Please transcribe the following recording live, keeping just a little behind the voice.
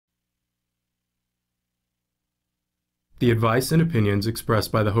The advice and opinions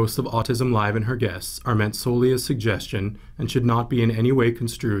expressed by the host of Autism Live and her guests are meant solely as suggestion and should not be in any way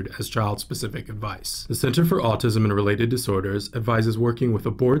construed as child-specific advice. The Center for Autism and Related Disorders advises working with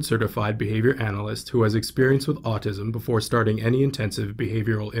a board-certified behavior analyst who has experience with autism before starting any intensive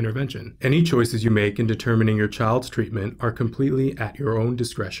behavioral intervention. Any choices you make in determining your child's treatment are completely at your own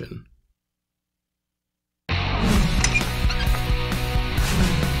discretion.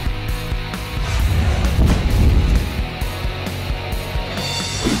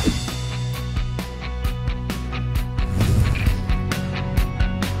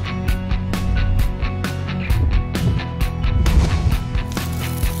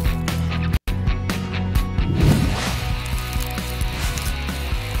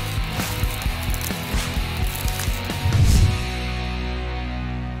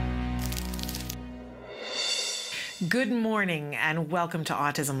 Good morning and welcome to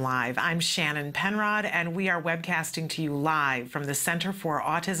Autism Live. I'm Shannon Penrod and we are webcasting to you live from the Center for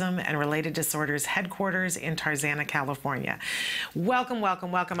Autism and Related Disorders headquarters in Tarzana, California. Welcome,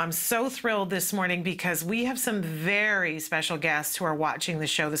 welcome, welcome. I'm so thrilled this morning because we have some very special guests who are watching the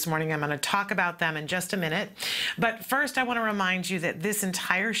show this morning. I'm going to talk about them in just a minute. But first, I want to remind you that this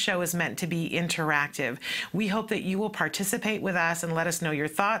entire show is meant to be interactive. We hope that you will participate with us and let us know your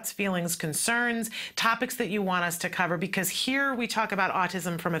thoughts, feelings, concerns, topics that you want us to cover, because here we talk about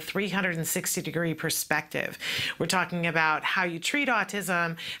autism from a 360-degree perspective. We're talking about how you treat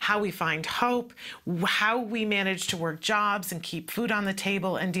autism, how we find hope, how we manage to work jobs and keep food on the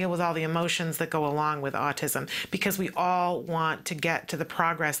table and deal with all the emotions that go along with autism, because we all want to get to the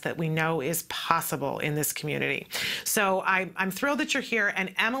progress that we know is possible in this community. So I'm thrilled that you're here,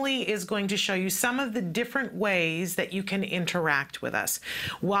 and Emily is going to show you some of the different ways that you can interact with us.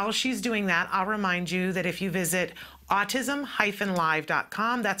 While she's doing that, I'll remind you that if you visit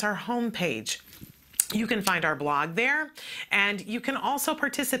autism-live.com, that's our homepage. You can find our blog there, and you can also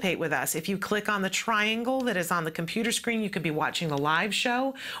participate with us. If you click on the triangle that is on the computer screen, you could be watching the live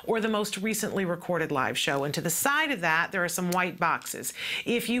show or the most recently recorded live show. And to the side of that, there are some white boxes.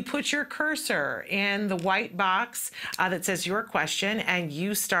 If you put your cursor in the white box that says your question and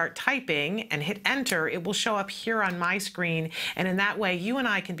you start typing and hit enter, it will show up here on my screen. And in that way, you and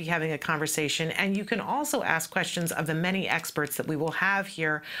I can be having a conversation, and you can also ask questions of the many experts that we will have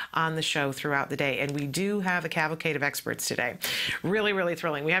here on the show throughout the day. And we do have a cavalcade of experts today. Really, really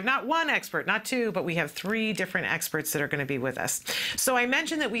thrilling. We have not one expert, not two, but we have 3 different experts that are going to be with us. So I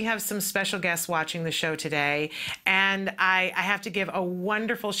mentioned that we have some special guests watching the show today, and I have to give a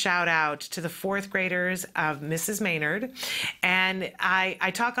wonderful shout out to the 4th graders of Mrs. Maynard. And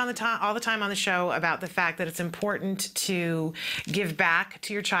I talk all the time on the show about the fact that it's important to give back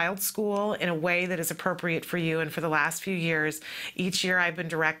to your child's school in a way that is appropriate for you. And for the last few years, each year I've been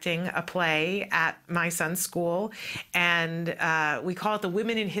directing a play at my son's school, and we call it the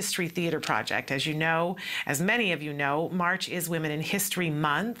Women in History Theater Project. As you know, as many of you know, March is Women in History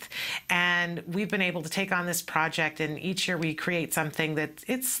Month, and we've been able to take on this project, and each year we create something that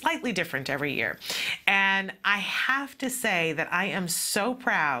it's slightly different every year. And I have to say that I am so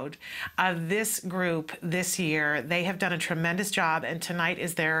proud of this group this year. They have done a tremendous job, and tonight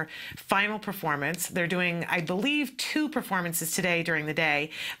is their final performance. They're doing, I believe, 2 performances today during the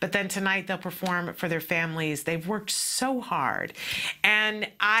day, but then tonight they'll perform for their families. They've worked so hard. And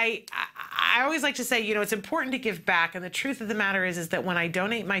I always like to say, you know, it's important to give back. And the truth of the matter is that when I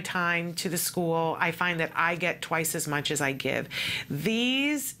donate my time to the school, I find that I get twice as much as I give.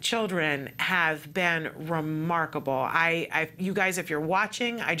 These children have been remarkable. You guys, if you're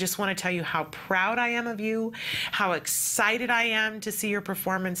watching, I just want to tell you how proud I am of you, how excited I am to see your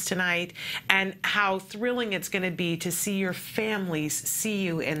performance tonight, and how thrilling it's going to be to see your families see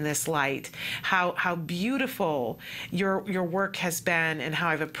you in this light. How beautiful your work has been, and how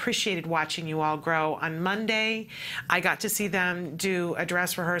I've appreciated watching you all grow. On Monday, I got to see them do a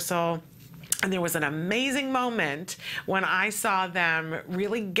dress rehearsal. And there was an amazing moment when I saw them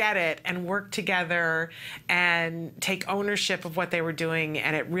really get it and work together and take ownership of what they were doing.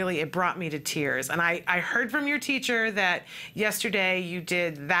 And it brought me to tears. And I heard from your teacher that yesterday you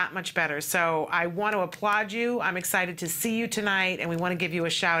did that much better. So I want to applaud you. I'm excited to see you tonight. And we want to give you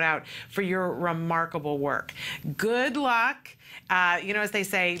a shout out for your remarkable work. Good luck. As they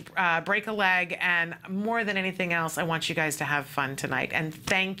say, break a leg, and more than anything else, I want you guys to have fun tonight. And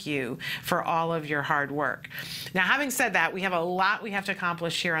thank you for all of your hard work. Now, having said that, we have a lot we have to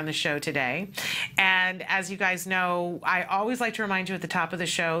accomplish here on the show today. And as you guys know, I always like to remind you at the top of the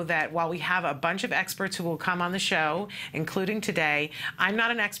show that while we have a bunch of experts who will come on the show, including today, I'm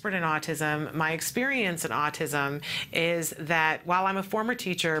not an expert in autism. My experience in autism is that while I'm a former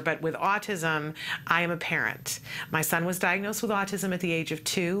teacher, but with autism, I am a parent. My son was diagnosed with autism at the age of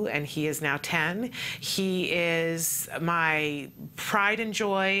 2, and he is now 10. He is my pride and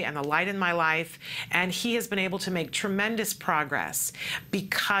joy and the light in my life, and he has been able to make tremendous progress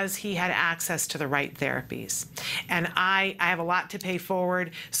because he had access to the right therapies. And I have a lot to pay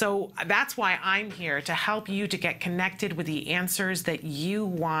forward, so that's why I'm here to help you to get connected with the answers that you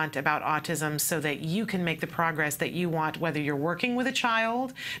want about autism so that you can make the progress that you want, whether you're working with a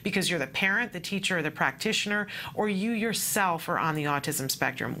child because you're the parent, the teacher, or the practitioner, or you yourself are on the autism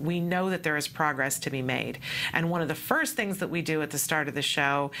spectrum. We know that there is progress to be made. And one of the first things that we do at the start of the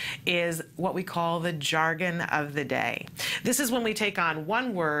show is what we call the jargon of the day. This is when we take on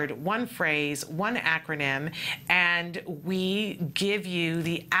one word, one phrase, one acronym, and we give you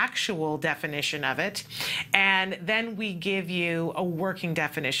the actual definition of it, and then we give you a working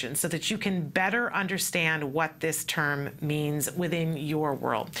definition so that you can better understand what this term means within your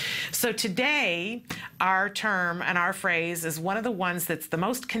world. So today, our term and our phrase is one of the ones that's the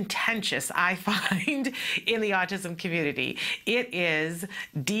most contentious, I find, in the autism community. It is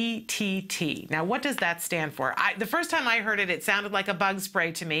DTT. Now, what does that stand for? The first time I heard it, it sounded like a bug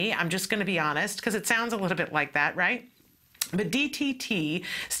spray to me. I'm just going to be honest, because it sounds a little bit like that, right? But DTT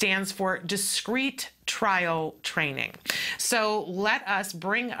stands for discrete trial training. So let us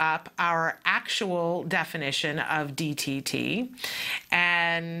bring up our actual definition of DTT.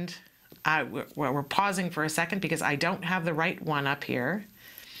 And we're pausing for a second because I don't have the right one up here.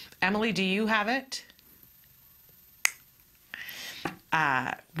 Emily, do you have it?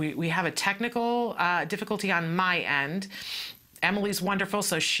 We have a technical difficulty on my end. Emily's wonderful,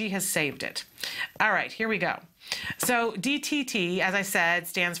 so she has saved it. All right, here we go. So DTT, as I said,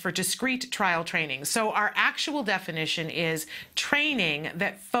 stands for discrete trial training. So our actual definition is training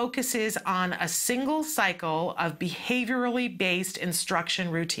that focuses on a single cycle of behaviorally based instruction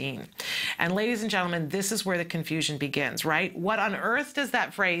routine. And ladies and gentlemen, this is where the confusion begins, right? What on earth does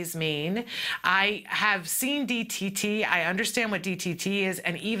that phrase mean? I have seen DTT, I understand what DTT is,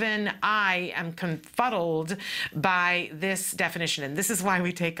 and even I am confuddled by this definition, and this is why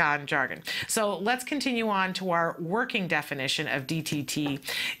we take on jargon. So let's continue on to our working definition of DTT.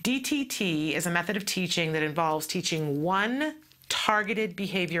 DTT is a method of teaching that involves teaching one targeted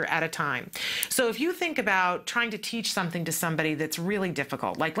behavior at a time. So if you think about trying to teach something to somebody that's really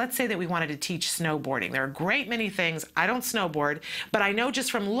difficult, like let's say that we wanted to teach snowboarding. There are a great many things. I don't snowboard, but I know just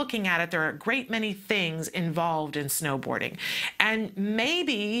from looking at it, there are a great many things involved in snowboarding. And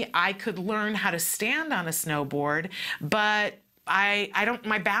maybe I could learn how to stand on a snowboard, but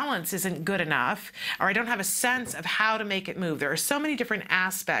my balance isn't good enough, or I don't have a sense of how to make it move. There are so many different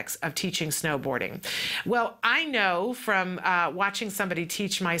aspects of teaching snowboarding. Well, I know from watching somebody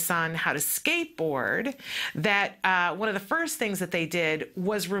teach my son how to skateboard that one of the first things that they did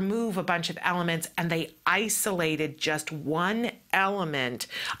was remove a bunch of elements, and they isolated just one element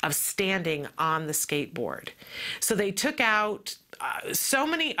of standing on the skateboard. So they took out so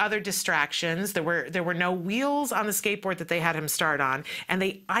many other distractions. There were no wheels on the skateboard that they had him start on, and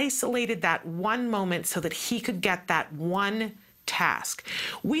they isolated that one moment so that he could get that one task.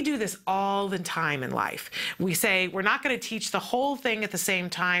 We do this all the time in life. We say we're not going to teach the whole thing at the same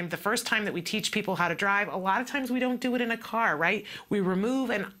time. The first time that we teach people how to drive, a lot of times we don't do it in a car, right? We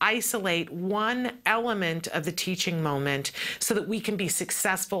remove and isolate one element of the teaching moment so that we can be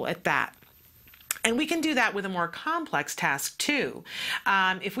successful at that. And we can do that with a more complex task too.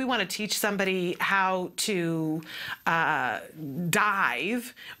 If we want to teach somebody how to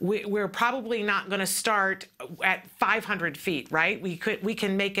dive, we're probably not going to start at 500 feet, right? We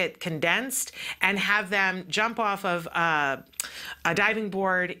can make it condensed and have them jump off of a diving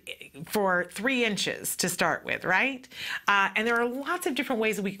board for 3 inches to start with, right? And there are lots of different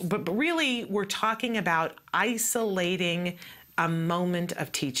ways but really we're talking about isolating a moment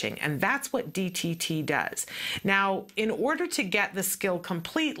of teaching, and that's what DTT does. Now, in order to get the skill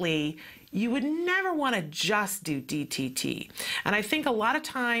completely, you would never want to just do DTT. And I think a lot of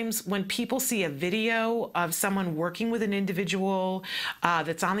times when people see a video of someone working with an individual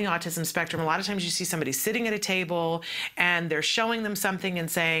that's on the autism spectrum, a lot of times you see somebody sitting at a table and they're showing them something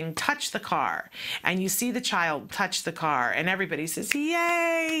and saying, touch the car. And you see the child touch the car and everybody says,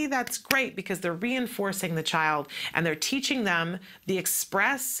 yay, that's great, because they're reinforcing the child and they're teaching them the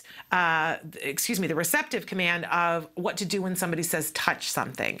the receptive command of what to do when somebody says touch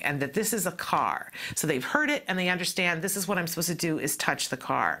something, and that this is a car. So they've heard it and they understand this is what I'm supposed to do, is touch the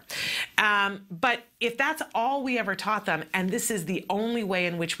car. But if that's all we ever taught them, and this is the only way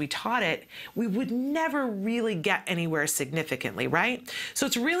in which we taught it, we would never really get anywhere significantly, right? So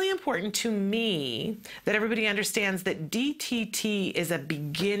it's really important to me that everybody understands that DTT is a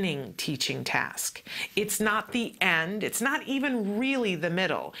beginning teaching task. It's not the end. It's not even really the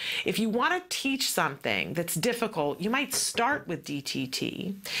middle. If you want to teach something that's difficult, you might start with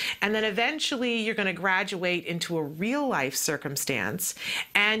DTT, and then eventually you're going to graduate into a real life circumstance,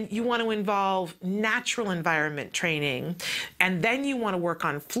 and you want to involve natural environment training, and then you want to work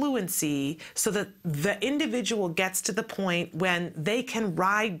on fluency so that the individual gets to the point when they can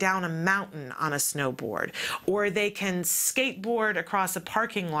ride down a mountain on a snowboard, or they can skateboard across a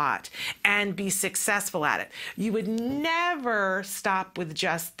parking lot and be successful at it. You would never stop with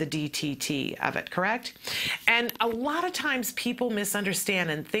just the DTT of it, correct? And a lot of times people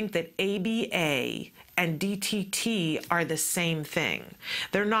misunderstand and think that ABA and DTT are the same thing.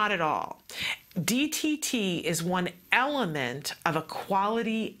 They're not at all. DTT is one element of a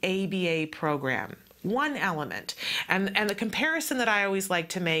quality ABA program. One element. And the comparison that I always like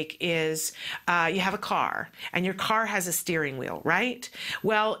to make is you have a car and your car has a steering wheel, right?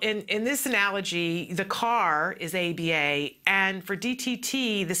 Well, in this analogy, the car is ABA, and for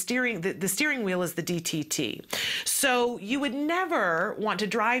DTT, the steering wheel is the DTT. So you would never want to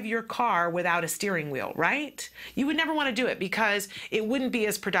drive your car without a steering wheel, right? You would never want to do it because it wouldn't be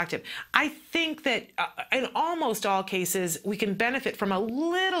as productive. I think that in almost all cases, we can benefit from a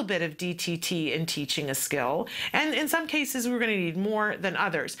little bit of DTT in teaching a skill, and in some cases we're going to need more than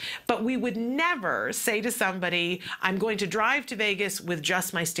others. But we would never say to somebody, I'm going to drive to Vegas with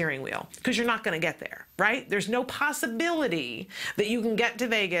just my steering wheel, because you're not going to get there, right? There's no possibility that you can get to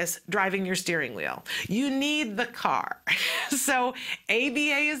Vegas driving your steering wheel. You need the car. So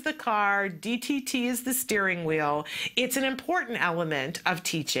ABA is the car, DTT is the steering wheel. It's an important element of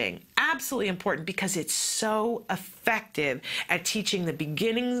teaching, absolutely important, because it's so effective at teaching the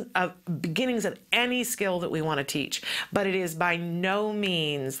beginnings of any skill that we want to teach, but it is by no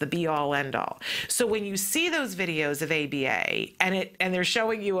means the be-all end-all. So when you see those videos of ABA and they're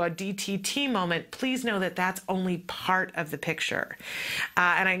showing you a DTT moment, please know that that's only part of the picture.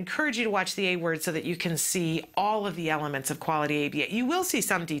 And I encourage you to watch the A Word so that you can see all of the elements of quality ABA. You will see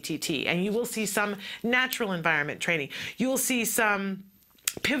some DTT, and you will see some natural environment training. You will see some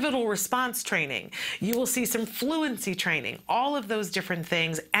pivotal response training. You will see some fluency training. All of those different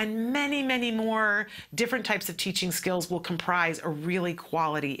things and many, many more different types of teaching skills will comprise a really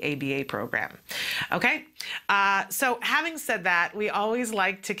quality ABA program. Okay? So having said that, we always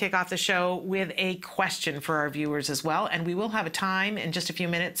like to kick off the show with a question for our viewers as well. And we will have a time in just a few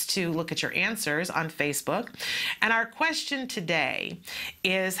minutes to look at your answers on Facebook. And our question today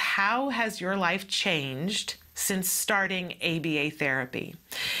is, how has your life changed since starting ABA therapy?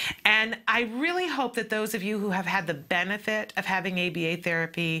 And I really hope that those of you who have had the benefit of having ABA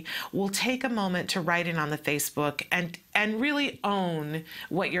therapy will take a moment to write in on the Facebook and really own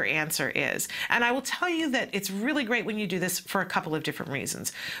what your answer is. And I will tell you that it's really great when you do this for a couple of different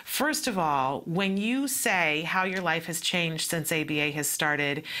reasons. First of all, when you say how your life has changed since ABA has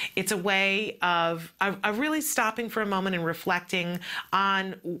started, it's a way of really stopping for a moment and reflecting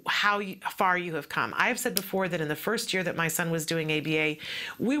on how far you have come. I have said before that in the first year that my son was doing ABA,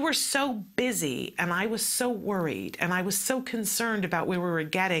 we were so busy and I was so worried and I was so concerned about where we were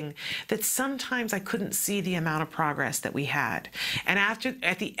getting that sometimes I couldn't see the amount of progress that we had. And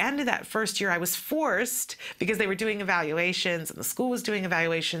at the end of that first year, I was forced, because they were doing evaluations and the school was doing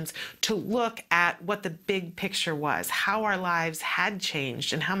evaluations, to look at what the big picture was, how our lives had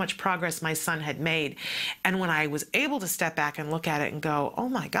changed and how much progress my son had made. And when I was able to step back and look at it and go, oh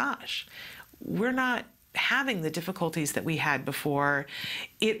my gosh, we're not having the difficulties that we had before,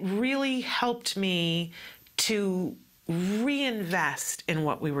 it really helped me to reinvest in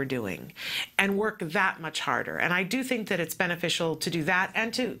what we were doing and work that much harder. And I do think that it's beneficial to do that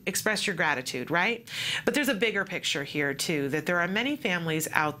and to express your gratitude, right? But there's a bigger picture here too, that there are many families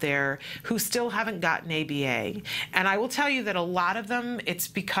out there who still haven't gotten ABA. And I will tell you that a lot of them, it's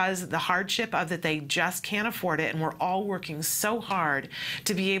because the hardship of that they just can't afford it. And we're all working so hard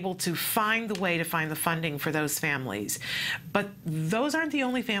to be able to find the way to find the funding for those families. But those aren't the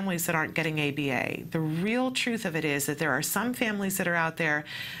only families that aren't getting ABA. The real truth of it is that there are some families that are out there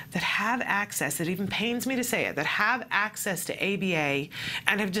that have access, it even pains me to say it, that have access to ABA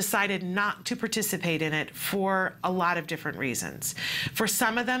and have decided not to participate in it for a lot of different reasons. For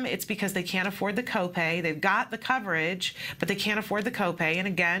some of them, it's because they can't afford the copay. They've got the coverage, but they can't afford the copay. And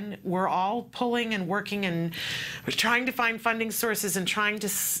again, we're all pulling and working and trying to find funding sources and trying to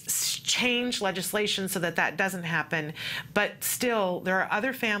change legislation so that that doesn't happen. But still, there are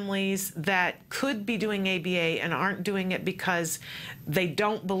other families that could be doing ABA and aren't doing it because they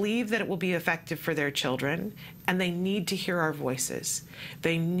don't believe that it will be effective for their children, and they need to hear our voices.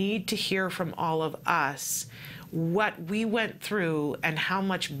 They need to hear from all of us what we went through and how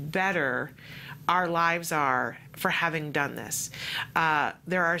much better our lives are for having done this.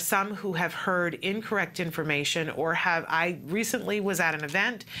 There are some who have heard incorrect information or I recently was at an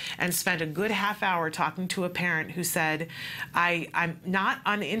event and spent a good half hour talking to a parent who said, I'm not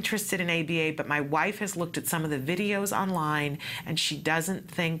uninterested in ABA, but my wife has looked at some of the videos online and she doesn't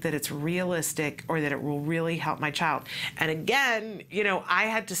think that it's realistic or that it will really help my child. And again, you know, I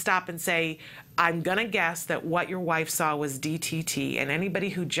had to stop and say, I'm going to guess that what your wife saw was DTT, and anybody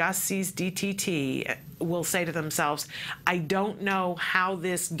who just sees DTT will say to themselves, I don't know how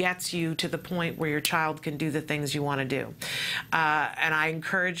this gets you to the point where your child can do the things you want to do. And I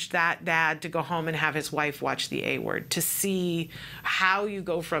encouraged that dad to go home and have his wife watch the A Word to see how you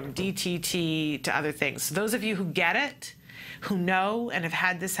go from DTT to other things. So those of you who get it, who know and have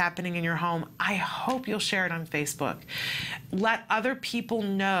had this happening in your home, I hope you'll share it on Facebook. Let other people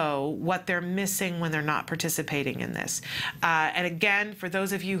know what they're missing when they're not participating in this. And again, for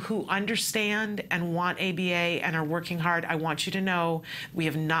those of you who understand and want ABA and are working hard, I want you to know we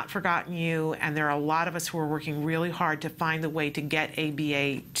have not forgotten you, and there are a lot of us who are working really hard to find the way to get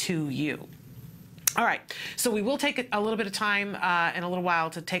ABA to you. All right, so we will take a little bit of time in a little while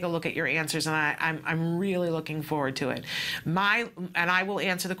to take a look at your answers, and I'm really looking forward to it. And I will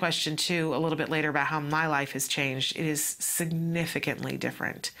answer the question too a little bit later about how my life has changed. It is significantly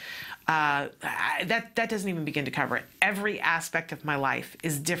different. That doesn't even begin to cover it. Every aspect of my life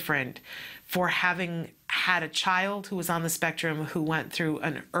is different for having had a child who was on the spectrum who went through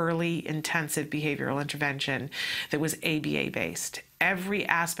an early intensive behavioral intervention that was ABA based. Every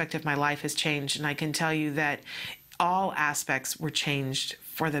aspect of my life has changed, and I can tell you that all aspects were changed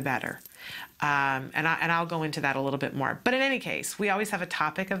for the better. And I'll go into that a little bit more. But in any case, we always have a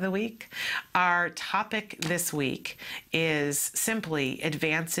topic of the week. Our topic this week is simply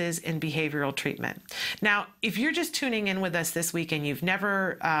advances in behavioral treatment. Now, if you're just tuning in with us this week and you've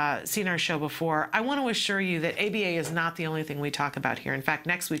never seen our show before, I want to assure you that ABA is not the only thing we talk about here. In fact,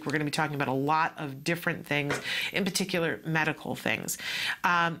 next week we're going to be talking about a lot of different things, in particular medical things.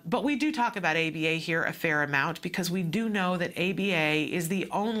 But we do talk about ABA here a fair amount because we do know that ABA is the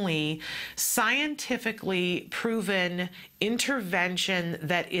only scientifically proven intervention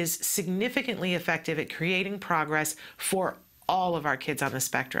that is significantly effective at creating progress for all of our kids on the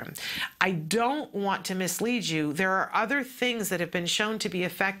spectrum. I don't want to mislead you. There are other things that have been shown to be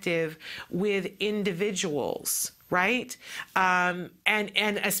effective with individuals, right? And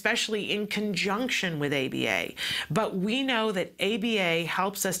especially in conjunction with ABA. But we know that ABA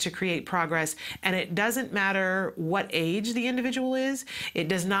helps us to create progress, and it doesn't matter what age the individual is. It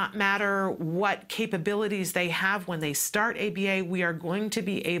does not matter what capabilities they have when they start ABA. We are going to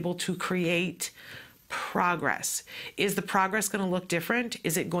be able to create progress. Is the progress going to look different?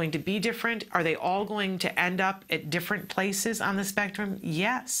 Is it going to be different? Are they all going to end up at different places on the spectrum?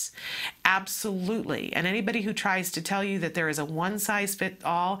 Yes, absolutely. And anybody who tries to tell you that there is a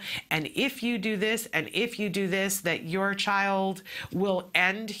one-size-fits-all, and if you do this and if you do this, that your child will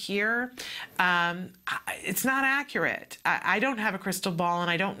end here, it's not accurate. I don't have a crystal ball, and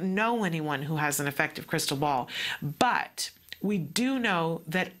I don't know anyone who has an effective crystal ball, but we do know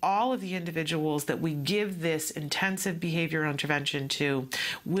that all of the individuals that we give this intensive behavioral intervention to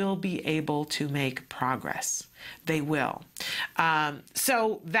will be able to make progress. they will.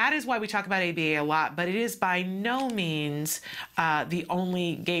 So that is why we talk about ABA a lot, but it is by no means the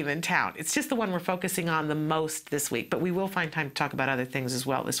only game in town. It's just the one we're focusing on the most this week, but we will find time to talk about other things as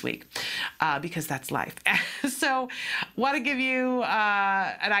well this week because that's life. So want to give you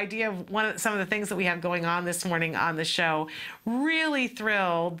an idea of some of the things that we have going on this morning on the show. Really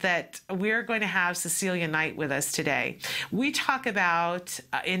thrilled that we're going to have Cecilia Knight with us today. We talk about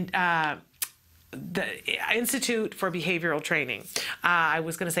the Institute for Behavioral Training. I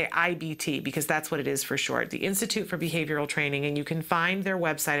was going to say IBT because that's what it is for short, the Institute for Behavioral Training, and you can find their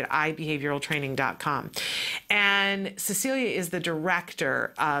website at ibehavioraltraining.com. And Cecilia is the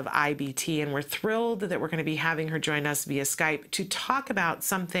director of IBT, and we're thrilled that we're going to be having her join us via Skype to talk about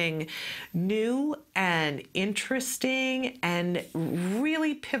something new and interesting and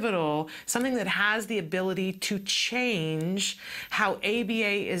really pivotal, something that has the ability to change how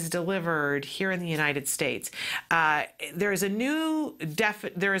ABA is delivered here in the United States. There is a new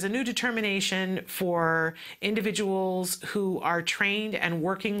determination for individuals who are trained and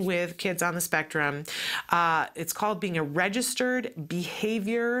working with kids on the spectrum. It's called being a registered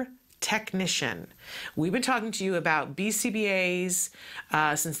behavior technician. We've been talking to you about BCBAs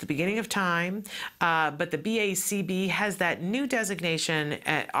since the beginning of time, but the BACB has that new designation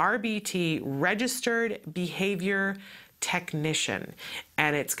at RBT, Registered Behavior Technician,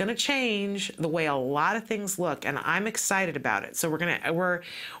 and it's going to change the way a lot of things look, and I'm excited about it. So we're going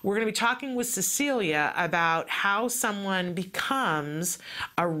to be talking with Cecilia about how someone becomes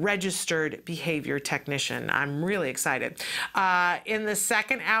a registered behavior technician. I'm really excited. In the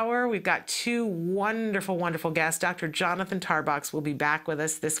second hour, we've got two wonderful guests. Dr. Jonathan Tarbox will be back with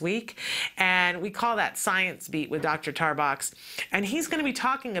us this week, and we call that Science Beat with Dr. Tarbox, and he's going to be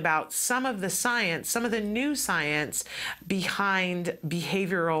talking about some of the science, some of the new science behind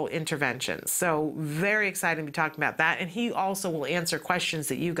behavioral interventions. So very excited to be talking about that. And he also will answer questions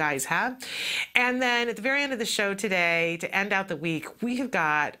that you guys have. And then at the very end of the show today, to end out the week, we have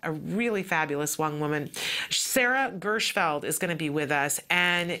got a really fabulous young woman. Sarah Gershfeld is going to be with us,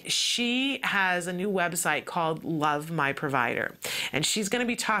 and she has a new website called Love My Provider. And she's going to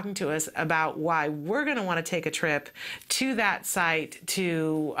be talking to us about why we're going to want to take a trip to that site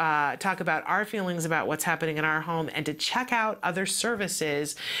to talk about our feelings about what's happening in our home and to check out other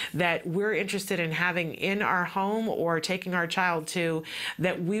services that we're interested in having in our home or taking our child to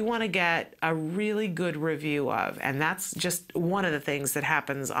that we want to get a really good review of. And that's just one of the things that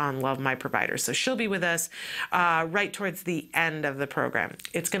happens on Love My Provider. So she'll be with us right towards the end of the program.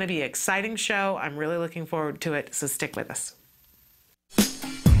 It's going to be an exciting show. I'm really looking forward to it. So stick with us.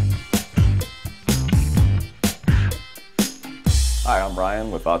 Hi, I'm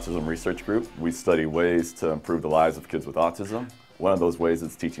Ryan with Autism Research Group. We study ways to improve the lives of kids with autism. One of those ways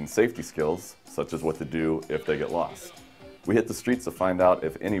is teaching safety skills, such as what to do if they get lost. We hit the streets to find out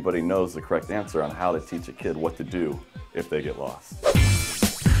if anybody knows the correct answer on how to teach a kid what to do if they get lost.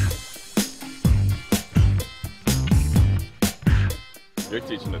 You're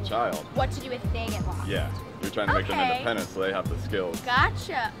teaching a child what to do if they get lost. Yeah, you're trying to make them independent so they have the skills.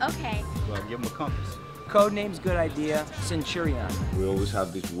 Gotcha. Okay. Well, give them a compass. Code name's good idea. Centurion. We always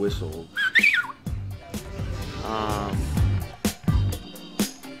have this whistle.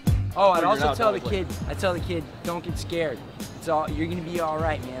 Oh, I'd also tell the kid, don't get scared. You're gonna be all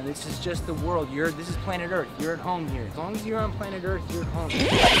right, man. This is just the world. This is planet Earth. You're at home here. As long as you're on planet Earth, you're at home.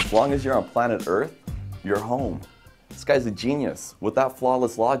 As long as you're on planet Earth, you're home. This guy's a genius. With that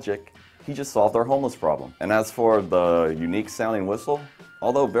flawless logic, he just solved our homeless problem. And as for the unique sounding whistle,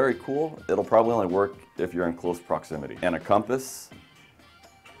 although very cool, it'll probably only work if you're in close proximity. And a compass?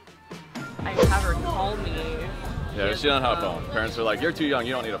 I have her call me. Yeah, she doesn't have a phone. Parents are like, you're too young,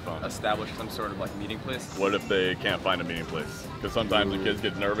 you don't need a phone. Establish some sort of like meeting place. What if they can't find a meeting place? Because sometimes the kids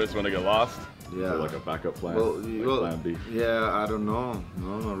get nervous when they get lost. Yeah. So like a backup plan, plan B. Yeah, I don't know.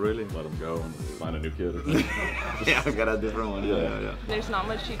 No, not really. Let them go and find a new kid. Or Yeah, I've got a different one. Yeah. There's not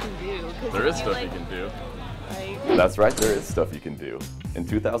much you can do. There is stuff you can do. Like, That's right, there is stuff you can do. In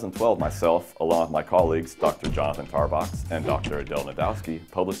 2012, myself, along with my colleagues, Dr. Jonathan Tarbox and Dr. Adele Nadowski,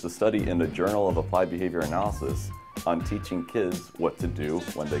 published a study in the Journal of Applied Behavior Analysis on teaching kids what to do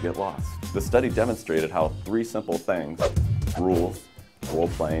when they get lost. The study demonstrated how 3 simple things, rules,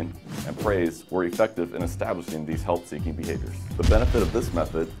 role-playing, and praise, were effective in establishing these help-seeking behaviors. The benefit of this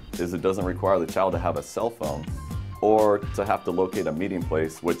method is it doesn't require the child to have a cell phone or to have to locate a meeting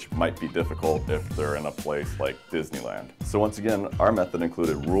place, which might be difficult if they're in a place like Disneyland. So once again, our method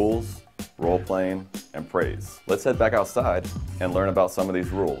included rules, role-playing, and praise. Let's head back outside and learn about some of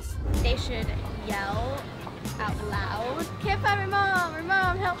these rules. They should yell out loud. Can't find my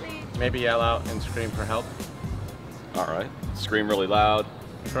mom, help me. Maybe yell out and scream for help. All right. Scream really loud.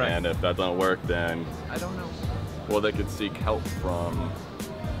 Correct. And if that doesn't work, then, I don't know. well, they could seek help from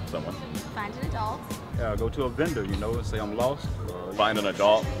someone. Find an adult. Yeah, go to a vendor, you know, and say I'm lost. Find an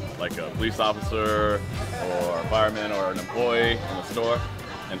adult, like a police officer or a fireman or an employee in the store,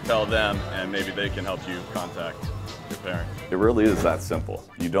 and tell them, and maybe they can help you contact your parent. It really is that simple.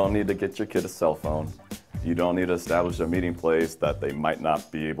 You don't need to get your kid a cell phone. You don't need to establish a meeting place that they might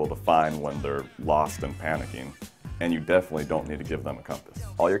not be able to find when they're lost and panicking. And you definitely don't need to give them a compass.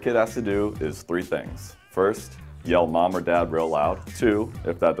 All your kid has to do is 3 things. First, yell mom or dad real loud. 2,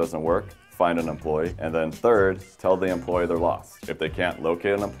 if that doesn't work, find an employee. And then 3rd, tell the employee they're lost. If they can't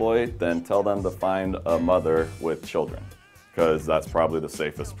locate an employee, then tell them to find a mother with children, because that's probably the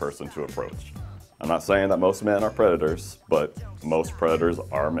safest person to approach. I'm not saying that most men are predators, but most predators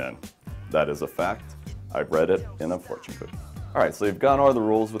are men. That is a fact. I've read it in a fortune cookie. All right, so you've gone over the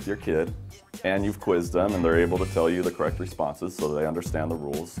rules with your kid, and you've quizzed them, and they're able to tell you the correct responses so they understand the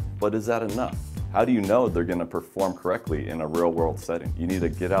rules. But is that enough? How do you know they're gonna perform correctly in a real-world setting? You need to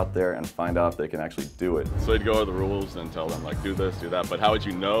get out there and find out if they can actually do it. So you'd go over the rules and tell them, like, do this, do that, but how would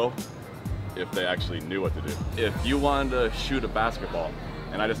you know if they actually knew what to do? If you wanted to shoot a basketball,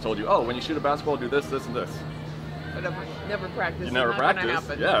 and I just told you, oh, when you shoot a basketball, do this, this, and this. I never practiced. You never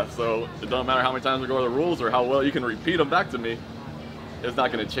practiced, yeah, so it don't matter how many times we go over the rules or how well you can repeat them back to me. It's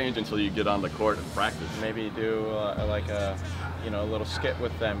not going to change until you get on the court and practice. Maybe do like a, you know, a little skit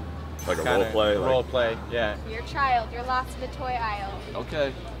with them. Like a role play? Role play, yeah. Your child, you're lost in the toy aisle.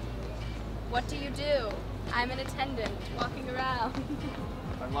 Okay. What do you do? I'm an attendant, walking around.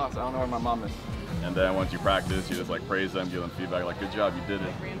 I'm lost, I don't know where my mom is. And then once you practice, you just like praise them, give them feedback, like, good job, you did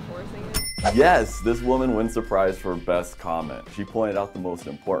it. Reinforcing it. Yes, this woman wins the prize for best comment. She pointed out the most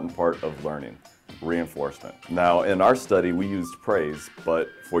important part of learning. Reinforcement. Now, in our study, we used praise, but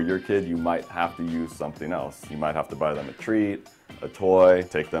for your kid, you might have to use something else. You might have to buy them a treat, a toy,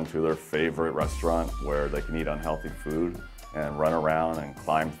 take them to their favorite restaurant where they can eat unhealthy food and run around and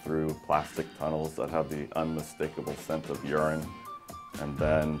climb through plastic tunnels that have the unmistakable scent of urine, and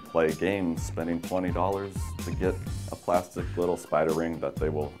then play games, spending $20 to get a plastic little spider ring that they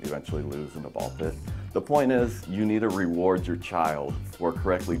will eventually lose in a ball pit. The point is, you need to reward your child for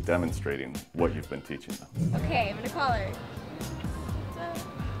correctly demonstrating what you've been teaching them. Okay, I'm gonna call her.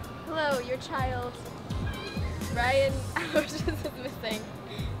 Hello, your child, Ryan Autism is missing.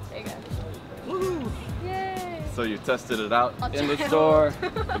 There you go. Woohoo! Yay! So you tested it out I'll in the try. store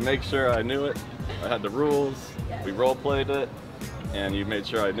to make sure I knew it. I had the rules, Yes. we role played it, and you made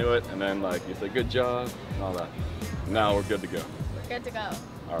sure I knew it, and then like you said, good job, and all that. Now we're good to go. We're good to go.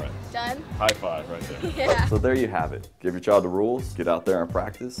 All right. Done? High five right there. Yeah. So there you have it. Give your child the rules, get out there and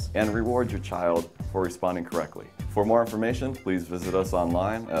practice, and reward your child for responding correctly. For more information, please visit us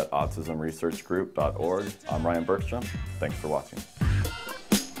online at autismresearchgroup.org. I'm Ryan Bergstrom. Thanks for watching.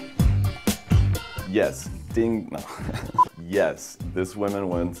 Yes, ding, no. Yes, this woman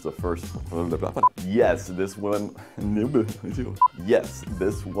wins the first, yes, this woman, yes,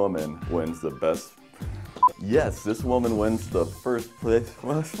 this woman wins the best. Yes, this woman wins the first place.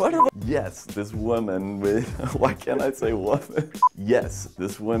 Yes, this woman wins. Why can't I say woman? Yes,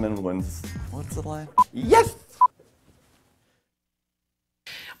 this woman wins. What's the line? Yes!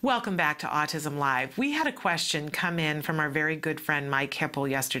 Welcome back to Autism Live. We had a question come in from our very good friend Mike Hippel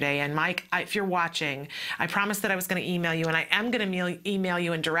yesterday. And Mike, if you're watching, I promised that I was going to email you, and I am going to email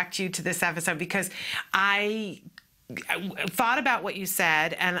you and direct you to this episode because I thought about what you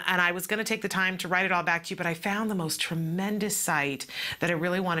said, and I was going to take the time to write it all back to you, but I found the most tremendous site that I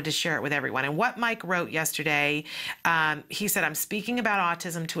really wanted to share it with everyone. And what Mike wrote yesterday, he said, I'm speaking about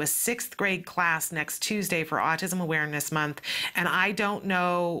autism to a 6th grade class next Tuesday for Autism Awareness Month, and I don't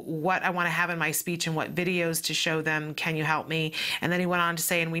know what I want to have in my speech and what videos to show them. Can you help me? And then he went on to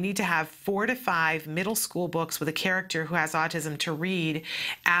say, and we need to have 4 to 5 middle school books with a character who has autism to read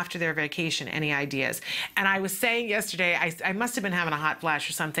after their vacation. Any ideas? And I was saying yesterday, I must have been having a hot flash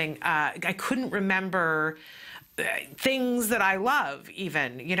or something. I couldn't remember things that I love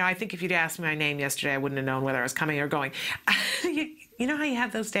even. You know, I think if you'd asked me my name yesterday, I wouldn't have known whether I was coming or going. You know how you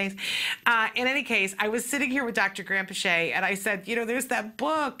have those days? In any case, I was sitting here with Dr. Grandpichet, and I said, you know, there's that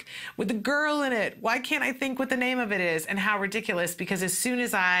book with the girl in it. Why can't I think what the name of it is? And how ridiculous, because as soon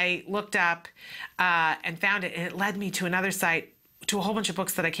as I looked up and found it, and it led me to another site to a whole bunch of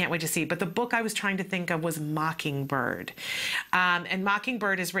books that I can't wait to see. But the book I was trying to think of was Mockingbird. And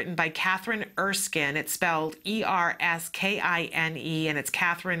Mockingbird is written by Catherine Erskine. It's spelled Erskine, and it's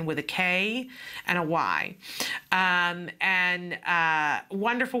Catherine with a K and a Y.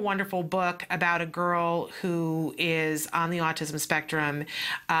 Wonderful, wonderful book about a girl who is on the autism spectrum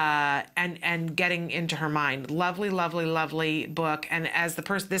and getting into her mind. Lovely, lovely, lovely book. And as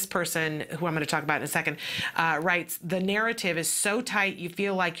this person, who I'm going to talk about in a second, writes, the narrative is so tight you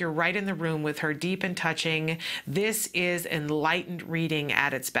feel like you're right in the room with her, deep and touching. This is enlightened reading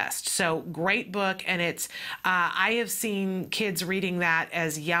at its best. So great book, and it's I have seen kids reading that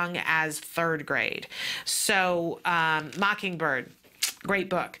as young as 3rd grade. So Mockingbird. Great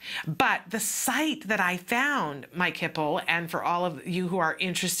book. But the site that I found, Mike Hipple, and for all of you who are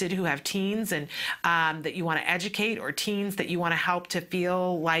interested, who have teens and that you want to educate, or teens that you want to help to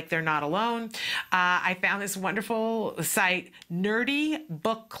feel like they're not alone, I found this wonderful site,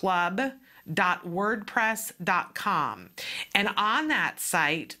 nerdybookclub.wordpress.com. And on that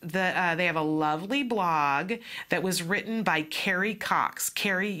site, they have a lovely blog that was written by Carrie Cox.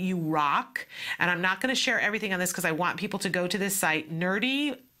 Carrie, you rock. And I'm not going to share everything on this because I want people to go to this site,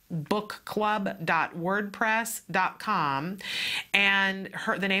 nerdybookclub.wordpress.com. And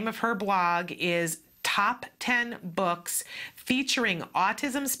the name of her blog is Top 10 Books Featuring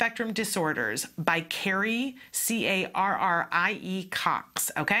Autism Spectrum Disorders by Carrie, C-A-R-R-I-E, Cox,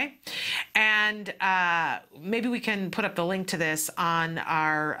 okay? And maybe we can put up the link to this on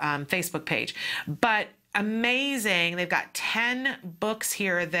our Facebook page. But amazing. They've got 10 books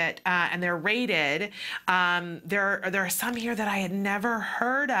here that, and they're rated. There are some here that I had never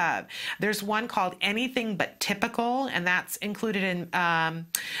heard of. There's one called Anything But Typical, and that's included in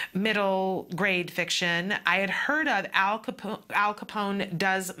middle grade fiction. I had heard of Al Capone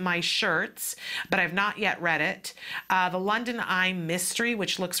Does My Shirts, but I've not yet read it. The London Eye Mystery,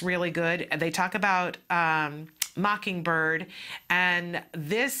 which looks really good. They talk about Mockingbird, and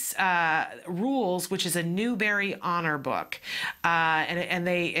this Rules, which is a Newbery Honor book,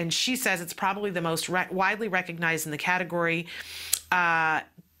 and she says it's probably the most widely recognized in the category.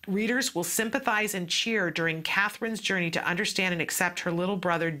 Readers will sympathize and cheer during Catherine's journey to understand and accept her little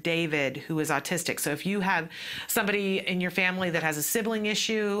brother David, who is autistic. So if you have somebody in your family that has a sibling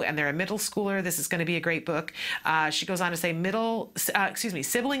issue and they're a middle schooler, this is going to be a great book. She goes on to say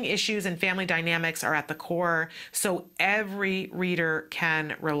sibling issues and family dynamics are at the core, so every reader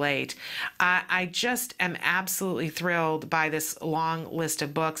can relate. I just am absolutely thrilled by this long list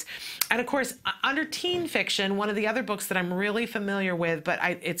of books. And of course, under teen fiction, one of the other books that I'm really familiar with, but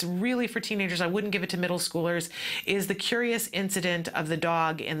it's really for teenagers, I wouldn't give it to middle schoolers, is The Curious Incident of the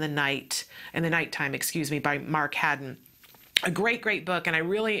Dog in the Nighttime, by Mark Haddon. A great, great book, and I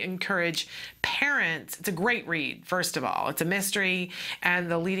really encourage parents. It's a great read, first of all. It's a mystery,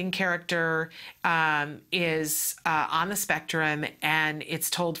 and the leading character is on the spectrum, and it's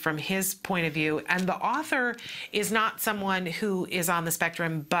told from his point of view. And the author is not someone who is on the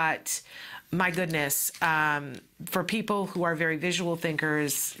spectrum, but my goodness, for people who are very visual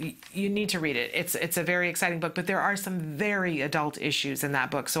thinkers, you need to read it. It's a very exciting book, but there are some very adult issues in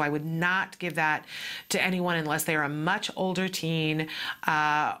that book, so I would not give that to anyone unless they are a much older teen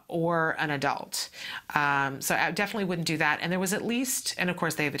or an adult. So I definitely wouldn't do that. And there was at least, and of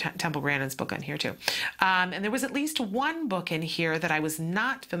course they have a Temple Grandin's book on here too, and there was at least one book in here that I was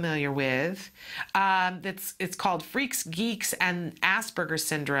not familiar with. It's called Freaks, Geeks, and Asperger's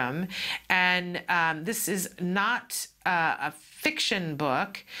Syndrome, and this is not a fiction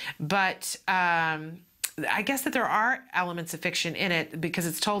book, but I guess that there are elements of fiction in it because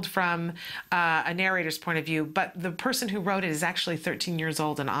it's told from a narrator's point of view, but the person who wrote it is actually 13 years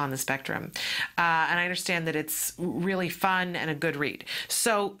old and on the spectrum. And I understand that it's really fun and a good read.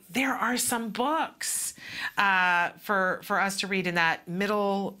 So there are some books for us to read in that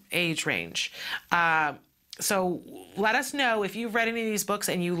middle age range. So let us know if you've read any of these books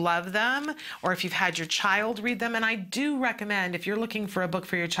and you love them, or if you've had your child read them. And I do recommend, if you're looking for a book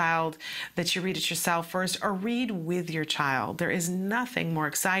for your child, that you read it yourself first or read with your child. There is nothing more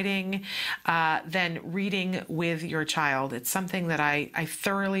exciting than reading with your child. It's something that I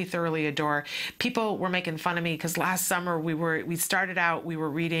thoroughly, thoroughly adore. People were making fun of me because last summer we were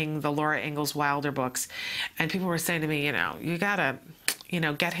reading the Laura Ingalls Wilder books, and people were saying to me, you gotta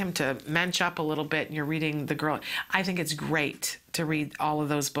get him to mensch up a little bit and you're reading the girl. I think it's great to read all of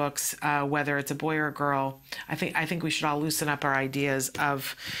those books, whether it's a boy or a girl. I think we should all loosen up our ideas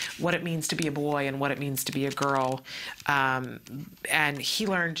of what it means to be a boy and what it means to be a girl. And he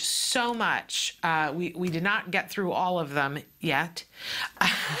learned so much. We did not get through all of them yet.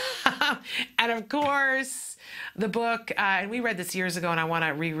 And of course, the book, and we read this years ago, and I want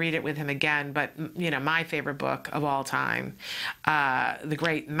to reread it with him again, but, you know, my favorite book of all time, the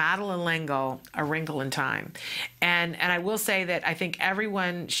great Madeleine L'Engle, A Wrinkle in Time. And I will say that I think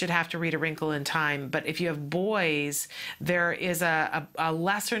everyone should have to read A Wrinkle in Time, but if you have boys, there is a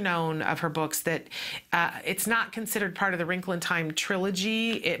lesser known of her books that it's not considered part of the Wrinkle in Time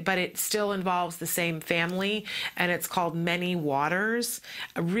trilogy, but it still involves the same family, and it's called Many Waters.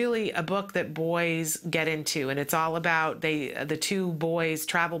 Really a book that boys get into, and it's all about the two boys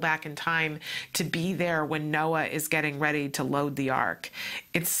travel back in time to be there when Noah is getting ready to load the ark.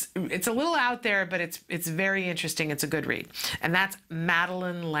 It's a little out there, but it's very interesting. It's a good read. And that's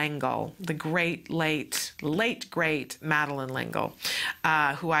Madeleine L'Engle, the late great Madeleine L'Engle,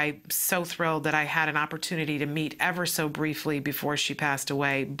 who I'm so thrilled that I had an opportunity to meet ever so briefly before she passed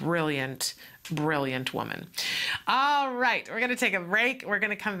away. Brilliant woman. All right, we're going to take a break. We're going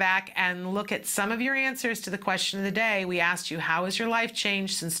to come back and look at some of your answers to the question of the day. We asked you, how has your life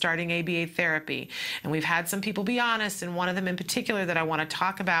changed since starting ABA therapy? And we've had some people be honest, and one of them in particular that I want to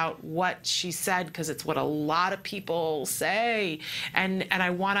talk about what she said, because it's what a lot of people say, and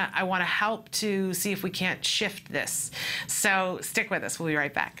I want to help to see if we can't shift this. So stick with us. We'll be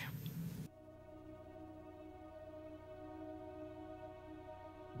right back.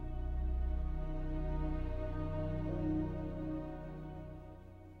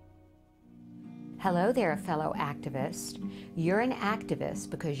 Hello there, fellow activist. You're an activist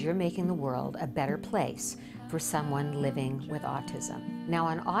because you're making the world a better place for someone living with autism. Now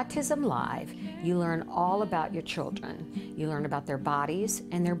on Autism Live, you learn all about your children. You learn about their bodies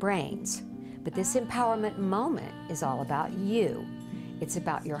and their brains. But this empowerment moment is all about you. It's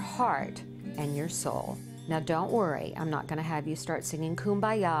about your heart and your soul. Now don't worry, I'm not going to have you start singing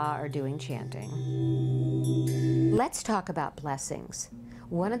Kumbaya or doing chanting. Let's talk about blessings.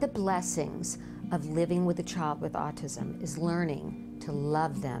 One of the blessings of living with a child with autism is learning to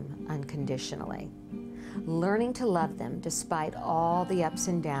love them unconditionally. Learning to love them despite all the ups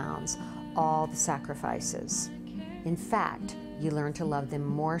and downs, all the sacrifices. In fact, you learn to love them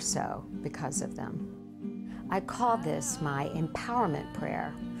more so because of them. I call this my empowerment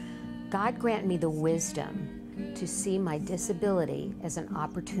prayer. God grant me the wisdom to see my disability as an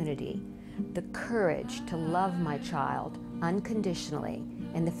opportunity, the courage to love my child unconditionally,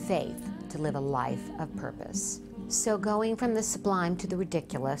 and the faith to live a life of purpose. So going from the sublime to the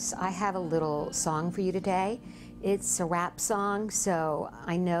ridiculous, I have a little song for you today. It's a rap song, so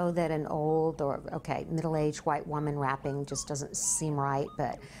I know that an old or, middle-aged white woman rapping just doesn't seem right,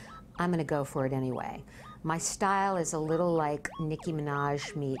 but I'm gonna go for it anyway. My style is a little like Nicki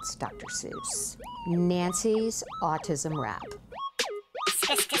Minaj meets Dr. Seuss. Nancy's Autism Rap.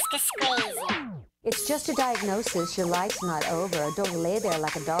 It's just a diagnosis, your life's not over. Don't lay there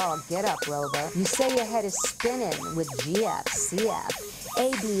like a dog, get up, Rover. You say your head is spinning with GF, CF,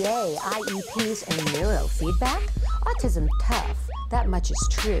 ABA, IEPs, and neurofeedback? Autism tough, that much is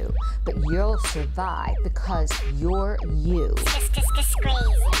true, but you'll survive because you're you.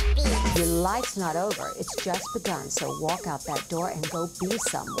 Your life's not over, it's just begun, so walk out that door and go be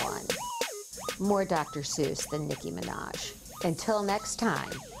someone. More Dr. Seuss than Nicki Minaj. Until next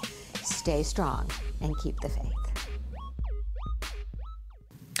time, stay strong and keep the faith.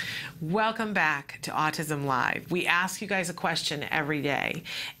 Welcome back to Autism Live. We ask you guys a question every day,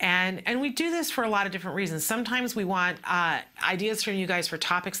 and we do this for a lot of different reasons. Sometimes we want ideas from you guys for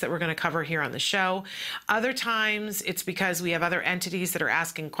topics that we're going to cover here on the show. Other times it's because we have other entities that are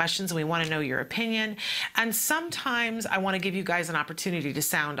asking questions and we want to know your opinion. And sometimes I want to give you guys an opportunity to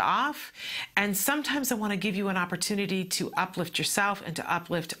sound off, and sometimes I want to give you an opportunity to uplift yourself and to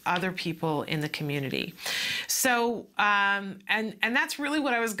uplift other people in the community. So, and that's really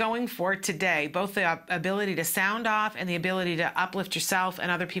what I was going for today, both the ability to sound off and the ability to uplift yourself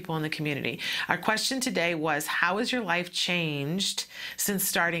and other people in the community. Our question today was, how has your life changed since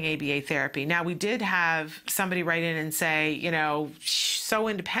starting ABA therapy? Now, we did have somebody write in and say, you know, so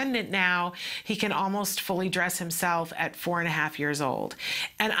independent now, he can almost fully dress himself at 4.5 years old.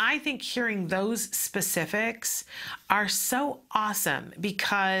 And I think hearing those specifics are so awesome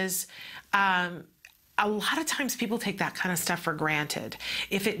because a lot of times people take that kind of stuff for granted.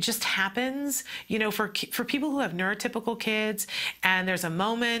 If it just happens, you know, for people who have neurotypical kids and there's a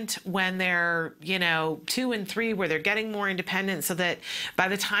moment when they're, you know, 2 and 3 where they're getting more independent so that by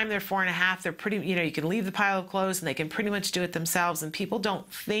the time they're 4.5, they're pretty, you know, you can leave the pile of clothes and they can pretty much do it themselves. And people don't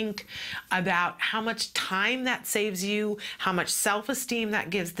think about how much time that saves you, how much self-esteem that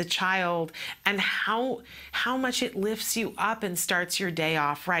gives the child, and how much it lifts you up and starts your day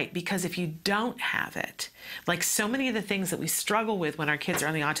off right. Because if you don't have it, it. Like so many of the things that we struggle with when our kids are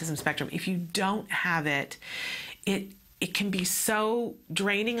on the autism spectrum, if you don't have it, it can be so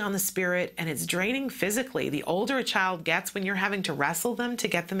draining on the spirit, and it's draining physically. The older a child gets, when you're having to wrestle them to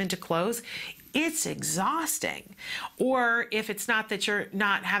get them into clothes, it's exhausting. Or if it's not that you're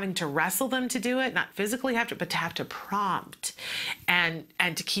not having to wrestle them to do it, not physically have to, but to have to prompt and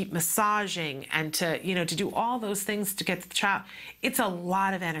to keep massaging and to, to do all those things to get the child, it's a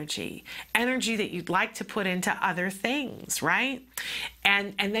lot of energy that you'd like to put into other things, right?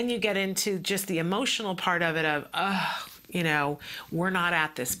 And then you get into just the emotional part of it of, we're not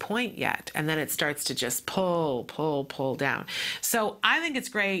at this point yet. And then it starts to just pull down. So I think it's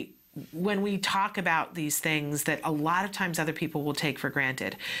great when we talk about these things that a lot of times other people will take for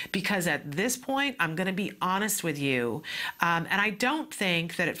granted, because at this point, I'm going to be honest with you, and I don't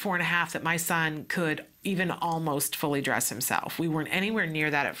think that at 4.5 that my son could even almost fully dress himself. We weren't anywhere near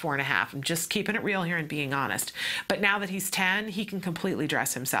that at 4.5. I'm just keeping it real here and being honest. But now that he's 10, he can completely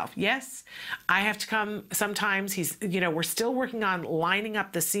dress himself. Yes, I have to come sometimes. We're still working on lining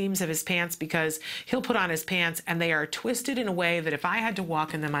up the seams of his pants, because he'll put on his pants and they are twisted in a way that if I had to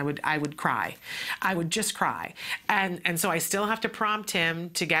walk in them, I would cry. I would just cry. And so I still have to prompt him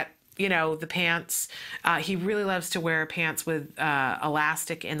to get the pants. He really loves to wear pants with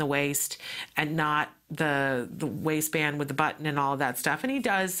elastic in the waist and not the waistband with the button and all of that stuff. And he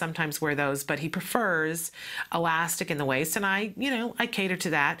does sometimes wear those, but he prefers elastic in the waist. And I cater to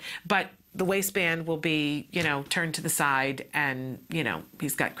that. But the waistband will be, turned to the side, and,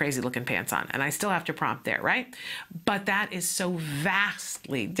 he's got crazy looking pants on, and I still have to prompt there, right? But that is so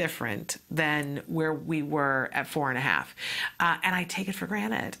vastly different than where we were at 4.5. And I take it for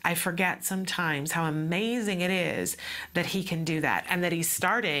granted. I forget sometimes how amazing it is that he can do that, and that he's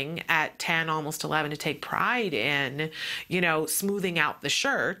starting at 10, almost 11, to take pride in, smoothing out the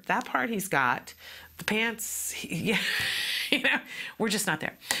shirt. That part he's got. The pants, we're just not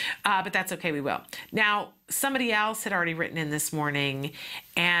there. But that's okay, we will. Now, somebody else had already written in this morning,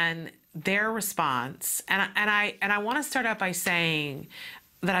 and their response, and I want to start out by saying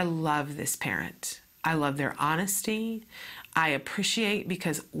that I love this parent. I love their honesty. I appreciate,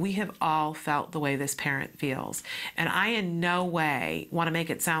 because we have all felt the way this parent feels. And I in no way want to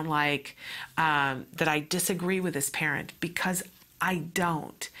make it sound like that I disagree with this parent, because I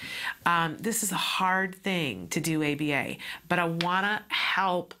don't. This is a hard thing to do, ABA, but I want to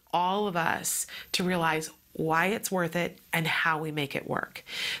help all of us to realize why it's worth it and how we make it work.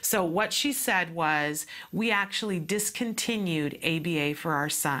 So what she said was, we actually discontinued ABA for our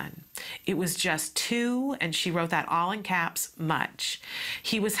son. It was just too, and she wrote that all in caps, much.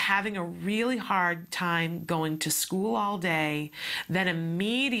 He was having a really hard time going to school all day, then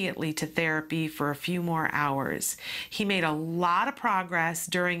immediately to therapy for a few more hours. He made a lot of progress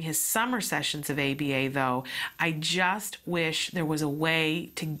during his summer sessions of ABA, though. I just wish there was a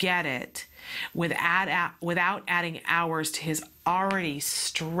way to get it without adding hours to his already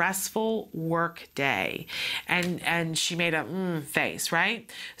stressful work day. And she made a face, right?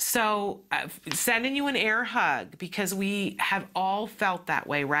 So sending you an air hug, because we have all felt that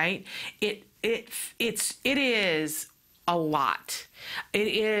way, right? It is a lot. It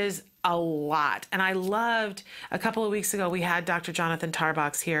is a lot. And I loved, a couple of weeks ago, we had Dr. Jonathan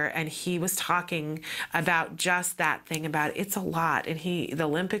Tarbox here, and he was talking about just that thing about it's a lot. And the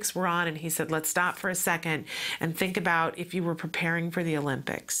Olympics were on, and he said, let's stop for a second and think about if you were preparing for the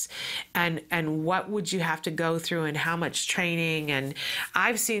Olympics, and what would you have to go through, and how much training. And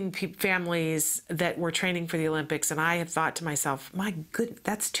I've seen families that were training for the Olympics, and I have thought to myself, my goodness,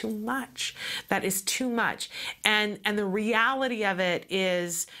 that's too much. That is too much. And the reality of it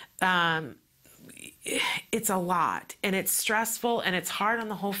is, it's a lot, and it's stressful, and it's hard on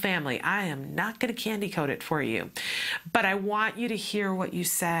the whole family. I am not going to candy coat it for you, but I want you to hear what you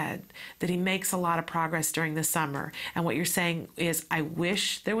said, that he makes a lot of progress during the summer. And what you're saying is, I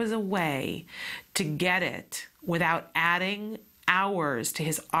wish there was a way to get it without adding hours to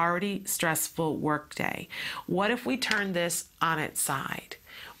his already stressful workday. What if we turned this on its side?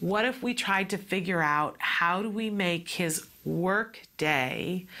 What if we tried to figure out, how do we make his work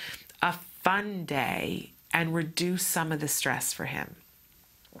day a fun day and reduce some of the stress for him?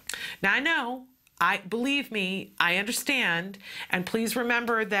 Now, I know, believe me, I understand. And please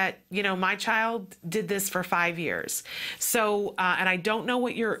remember that, my child did this for 5 years. So, and I don't know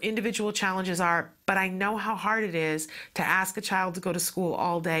what your individual challenges are, but I know how hard it is to ask a child to go to school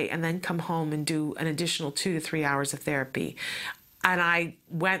all day and then come home and do an additional 2 to 3 hours of therapy. And I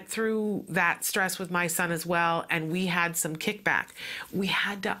went through that stress with my son as well, and we had some kickback. We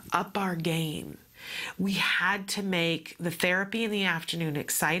had to up our game. We had to make the therapy in the afternoon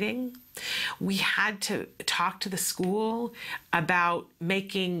exciting. We had to talk to the school about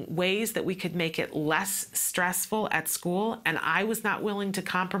making ways that we could make it less stressful at school, and I was not willing to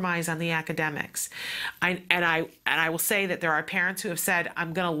compromise on the academics. I will say that there are parents who have said,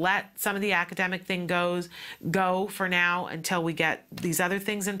 I'm going to let some of the academic thing go for now until we get these other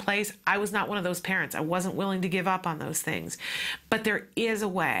things in place. I was not one of those parents. I wasn't willing to give up on those things. But there is a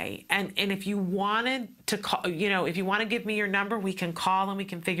way. And if you wanted to call, if you want to give me your number, we can call and we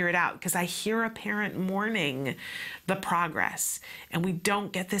can figure it out, because I hear a parent mourning the progress, and we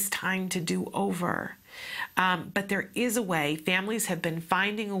don't get this time to do over. But there is a way. Families have been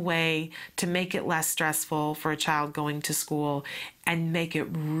finding a way to make it less stressful for a child going to school and make it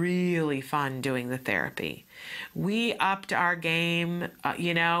really fun doing the therapy. We upped our game,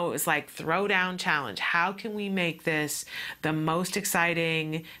 it was like throwdown challenge. How can we make this the most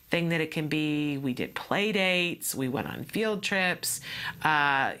exciting thing that it can be? We did play dates, we went on field trips,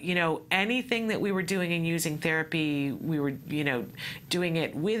 anything that we were doing and using therapy, we were, doing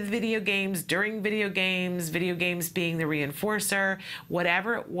it with video games, during video games being the reinforcer,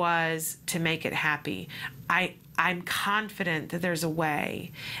 whatever it was to make it happy. I'm confident that there's a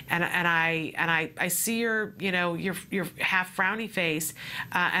way, and I see your half frowny face,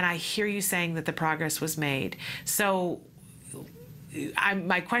 and I hear you saying that the progress was made. So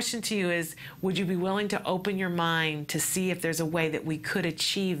my question to you is, would you be willing to open your mind to see if there's a way that we could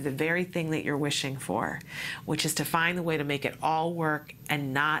achieve the very thing that you're wishing for, which is to find the way to make it all work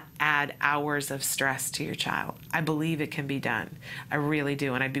and not add hours of stress to your child? I believe it can be done. I really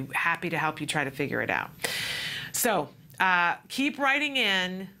do, and I'd be happy to help you try to figure it out. So keep writing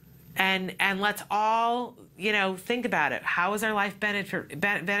in, and let's all, think about it. How has our life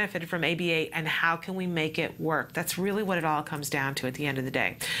benefited from ABA, and how can we make it work? That's really what it all comes down to at the end of the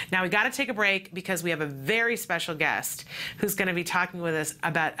day. Now, we got to take a break because we have a very special guest who's going to be talking with us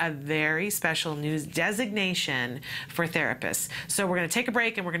about a very special new designation for therapists. So we're going to take a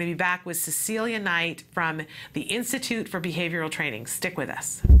break, and we're going to be back with Cecilia Knight from the Institute for Behavioral Training. Stick with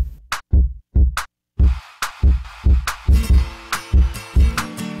us.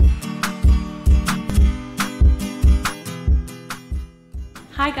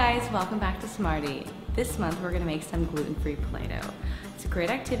 Hi guys, welcome back to Smarty. This month we're going to make some gluten-free Play-Doh. It's a great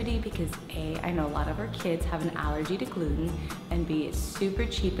activity because A, I know a lot of our kids have an allergy to gluten, and B, it's super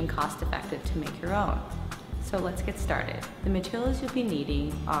cheap and cost effective to make your own. So let's get started. The materials you'll be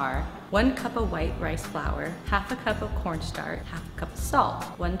needing are 1 cup of white rice flour, half a cup of cornstarch, half a cup of salt,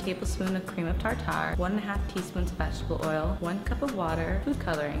 1 tablespoon of cream of tartar, 1.5 teaspoons of vegetable oil, 1 cup of water, food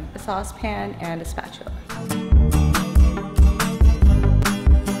coloring, a saucepan, and a spatula.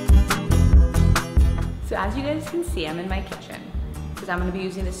 So as you guys can see, I'm in my kitchen because I'm going to be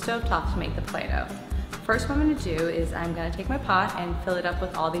using the stovetop to make the Play-Doh. First what I'm going to do is I'm going to take my pot and fill it up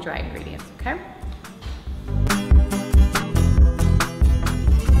with all the dry ingredients, okay?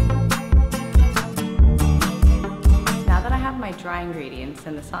 Now that I have my dry ingredients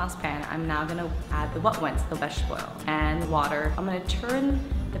in the saucepan, I'm now going to add the wet ones, the vegetable oil and water. I'm going to turn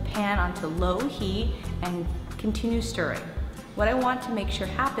the pan onto low heat and continue stirring. What I want to make sure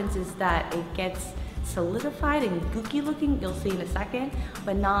happens is that it gets solidified and gooky looking, you'll see in a second,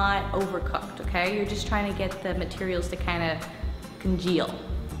 but not overcooked, okay? You're just trying to get the materials to kind of congeal.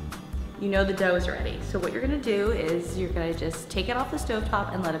 You know the dough is ready. So what you're gonna do is you're gonna just take it off the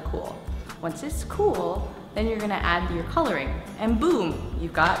stovetop and let it cool. Once it's cool, then you're gonna add your coloring, and boom,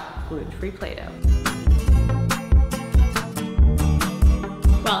 you've got gluten-free Play-Doh.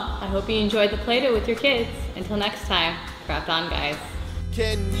 Well, I hope you enjoyed the Play-Doh with your kids. Until next time, craft on, guys.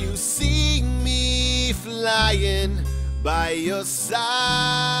 Can you see me flying by your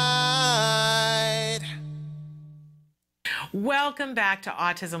side? Welcome back to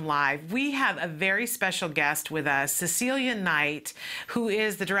Autism Live. We have a very special guest with us, Cecilia Knight, who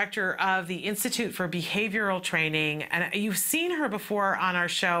is the director of the Institute for Behavioral Training. And you've seen her before on our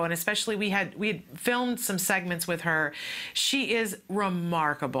show, and especially we had filmed some segments with her. She is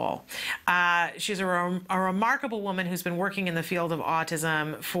remarkable. She's a remarkable woman who's been working in the field of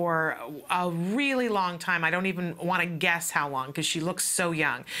autism for a really long time. I don't even want to guess how long because she looks so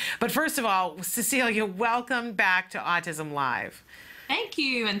young. But first of all, Cecilia, welcome back to Autism Live. Thank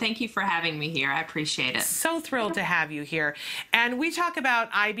you, and thank you for having me here. I appreciate it. So thrilled to have you here. And we talk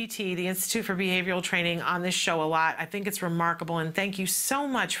about IBT, the Institute for Behavioral Training, on this show a lot. I think it's remarkable, and thank you so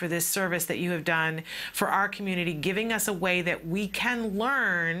much for this service that you have done for our community, giving us a way that we can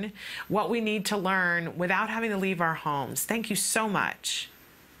learn what we need to learn without having to leave our homes. Thank you so much.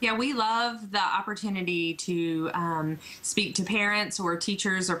 Yeah, we love the opportunity to speak to parents or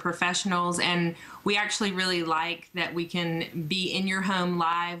teachers or professionals, and we actually really like that we can be in your home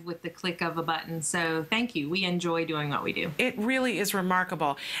live with the click of a button. So thank you. We enjoy doing what we do. It really is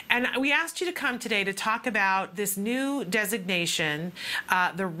remarkable. And we asked you to come today to talk about this new designation,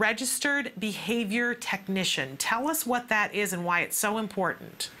 the Registered Behavior Technician. Tell us what that is and why it's so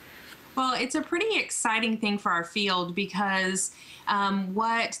important. Well, it's a pretty exciting thing for our field because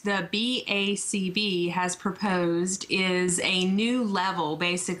what the BACB has proposed is a new level,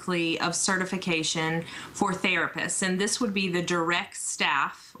 basically, of certification for therapists. And this would be the direct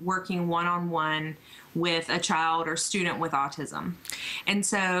staff working one-on-one with a child or student with autism. And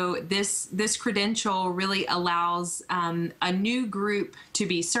so this credential really allows a new group to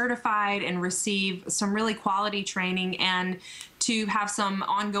be certified and receive some really quality training and to have some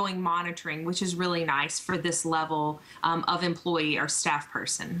ongoing monitoring, which is really nice for this level of employee or staff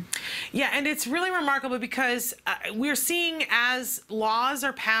person. Yeah, and it's really remarkable because we're seeing as laws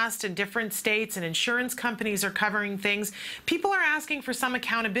are passed in different states and insurance companies are covering things, people are asking for some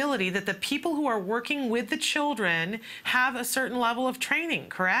accountability that the people who are working with the children have a certain level of training,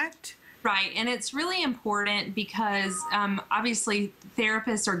 correct? Right, and it's really important because obviously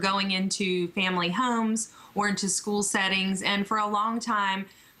therapists are going into family homes or into school settings, and for a long time,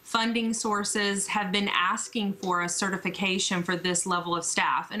 funding sources have been asking for a certification for this level of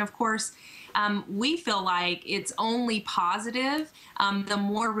staff. And of course, we feel like it's only positive. The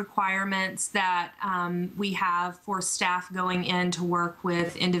more requirements that we have for staff going in to work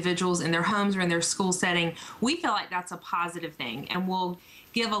with individuals in their homes or in their school setting, we feel like that's a positive thing, and we'll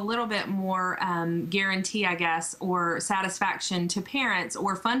give a little bit more guarantee, I guess, or satisfaction to parents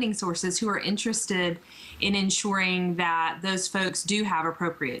or funding sources who are interested in ensuring that those folks do have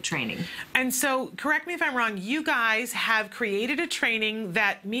appropriate training. And so, correct me if I'm wrong, you guys have created a training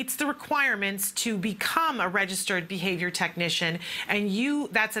that meets the requirements to become a registered behavior technician, and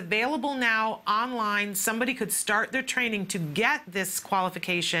that's available now online. Somebody could start their training to get this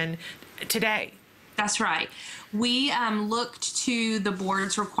qualification today. That's right. We looked to the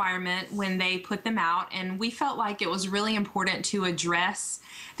board's requirement when they put them out, and we felt like it was really important to address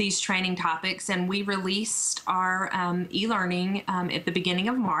these training topics, and we released our e-learning at the beginning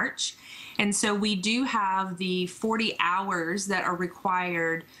of March. And so we do have the 40 hours that are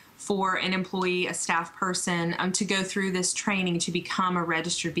required for an employee, a staff person, to go through this training to become a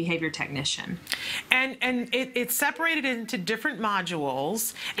registered behavior technician. And it's separated into different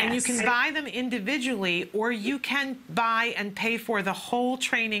modules, and you can buy them individually, or you can buy and pay for the whole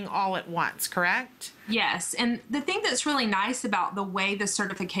training all at once, correct? Yes, and the thing that's really nice about the way the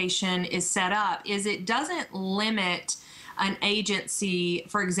certification is set up is it doesn't limit an agency,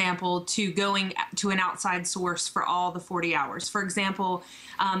 for example, to going to an outside source for all the 40 hours. For example,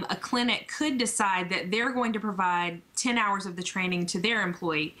 a clinic could decide that they're going to provide 10 hours of the training to their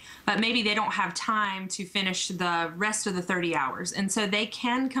employee, but maybe they don't have time to finish the rest of the 30 hours. And so they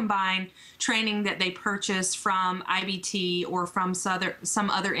can combine training that they purchase from IBT or from some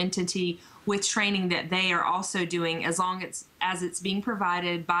other entity with training that they are also doing, as long as it's being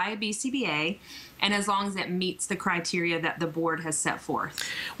provided by a BCBA and as long as it meets the criteria that the board has set forth.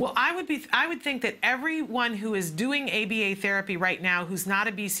 Well, I would think that everyone who is doing ABA therapy right now who's not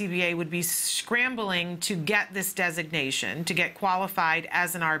a BCBA would be scrambling to get this designation, to get qualified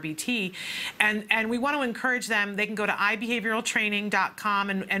as an RBT. And we want to encourage them. They can go to ibehavioraltraining.com,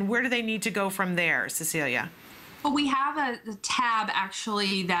 and where do they need to go from there, Cecilia? Well, we have a tab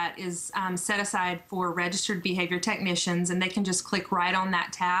actually that is set aside for registered behavior technicians, and they can just click right on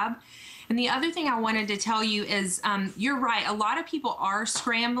that tab. And the other thing I wanted to tell you is you're right. A lot of people are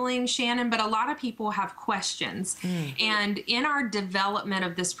scrambling, Shannon, but a lot of people have questions. And in our development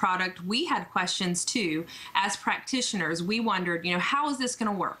of this product, we had questions too. As practitioners, we wondered, how is this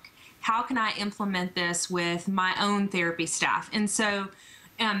going to work? How can I implement this with my own therapy staff? And so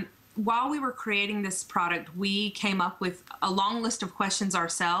while we were creating this product, we came up with a long list of questions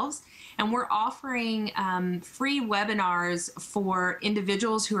ourselves, and we're offering free webinars for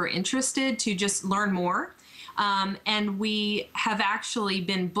individuals who are interested to just learn more. And we have actually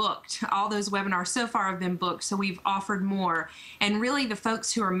been booked. All those webinars so far have been booked, so we've offered more. And really the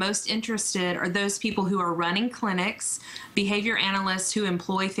folks who are most interested are those people who are running clinics, behavior analysts who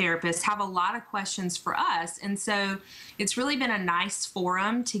employ therapists, have a lot of questions for us. And so it's really been a nice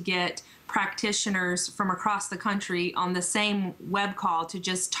forum to get practitioners from across the country on the same web call to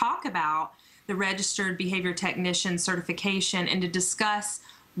just talk about the registered behavior technician certification and to discuss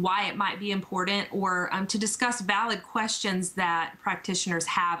why it might be important, or to discuss valid questions that practitioners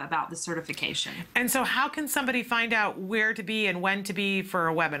have about the certification. And so how can somebody find out where to be and when to be for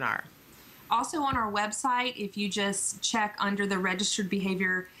a webinar? Also on our website, if you just check under the Registered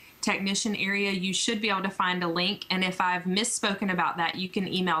Behavior Technician area, you should be able to find a link. And if I've misspoken about that, you can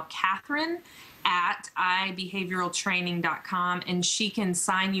email Catherine at ibehavioraltraining.com, and she can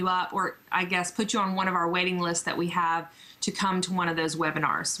sign you up, or I guess put you on one of our waiting lists that we have to come to one of those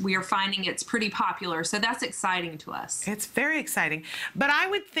webinars. We are finding it's pretty popular, so that's exciting to us. It's very exciting. But I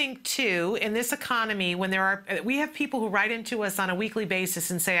would think too, in this economy, when we have people who write into us on a weekly basis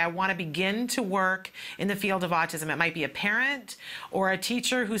and say, I want to begin to work in the field of autism. It might be a parent or a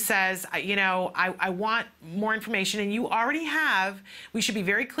teacher who says, I want more information, and you already have, we should be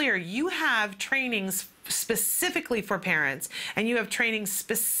very clear, you have trainings specifically for parents, and you have training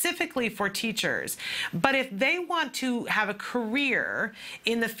specifically for teachers. But if they want to have a career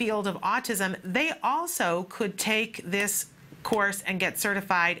in the field of autism, they also could take this course and get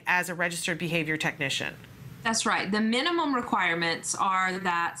certified as a registered behavior technician. That's right. The minimum requirements are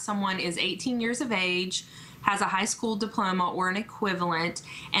that someone is 18 years of age, has a high school diploma or an equivalent,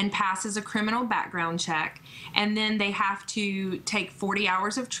 and passes a criminal background check. And then they have to take 40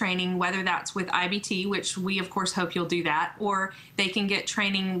 hours of training, whether that's with IBT, which we of course hope you'll do that, or they can get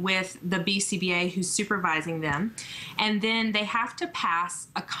training with the BCBA who's supervising them. And then they have to pass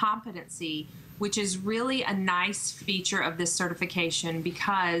a competency, which is really a nice feature of this certification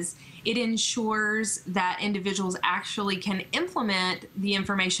because it ensures that individuals actually can implement the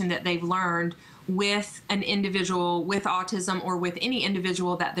information that they've learned with an individual with autism or with any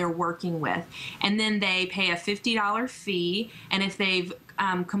individual that they're working with. And then they pay a $50 fee, and if they've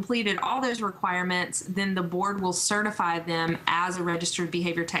completed all those requirements, then the board will certify them as a registered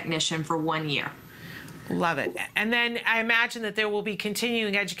behavior technician for 1 year. Love it. And then I imagine that there will be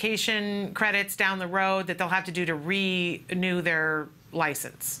continuing education credits down the road that they'll have to do to renew their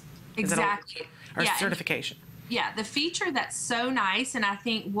license. Exactly. Or certification. Yeah, the feature that's so nice and I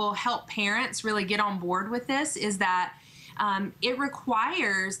think will help parents really get on board with this is that it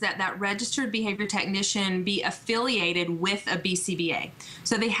requires that that registered behavior technician be affiliated with a BCBA.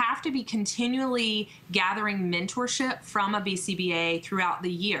 So they have to be continually gathering mentorship from a BCBA throughout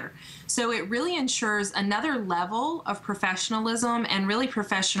the year. So it really ensures another level of professionalism and really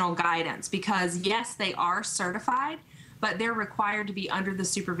professional guidance because yes, they are certified, but they're required to be under the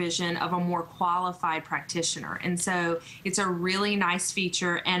supervision of a more qualified practitioner. And so it's a really nice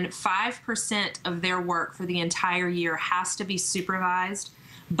feature, and 5% of their work for the entire year has to be supervised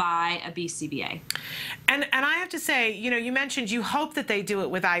by a BCBA. And I have to say, you mentioned you hope that they do it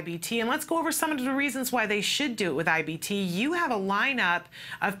with IBT, and let's go over some of the reasons why they should do it with IBT. You have a lineup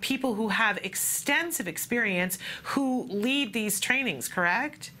of people who have extensive experience who lead these trainings,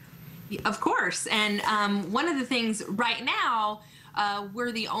 correct? Of course, and one of the things right now,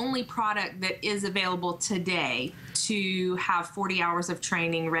 we're the only product that is available today to have 40 hours of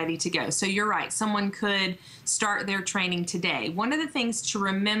training ready to go. So you're right, someone could start their training today. One of the things to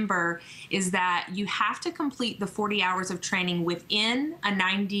remember is that you have to complete the 40 hours of training within a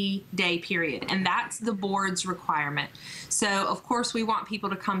 90-day period, and that's the board's requirement. So of course we want people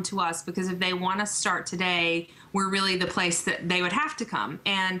to come to us because if they want to start today, we're really the place that they would have to come.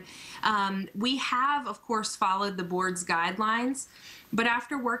 And we have, of course, followed the board's guidelines, but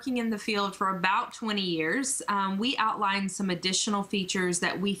after working in the field for about 20 years, we outlined some additional features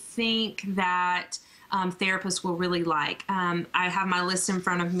that we think that therapists will really like. I have my list in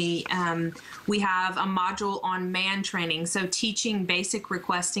front of me. We have a module on man training, so teaching basic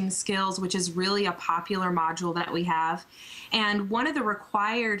requesting skills, which is really a popular module that we have. And one of the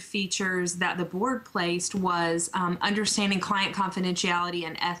required features that the board placed was understanding client confidentiality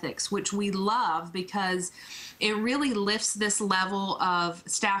and ethics, which we love because it really lifts this level of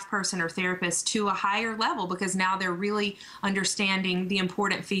staff person or therapist to a higher level because now they're really understanding the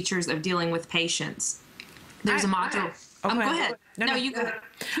important features of dealing with patients. There's a module. Go ahead. No, you go ahead.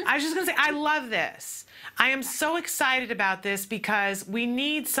 I was just going to say, I love this. I am so excited about this because we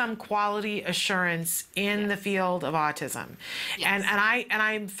need some quality assurance in the field of autism. Yes. And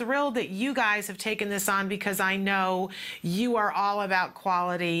I'm thrilled that you guys have taken this on because I know you are all about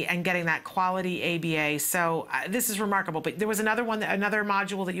quality and getting that quality ABA. So this is remarkable. But there was another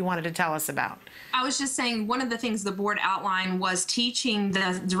module that you wanted to tell us about. I was just saying one of the things the board outlined was teaching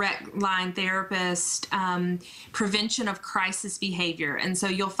the direct line therapist prevention of crisis behavior. And so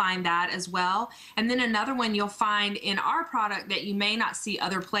you'll find that as well. And then another one you'll find in our product that you may not see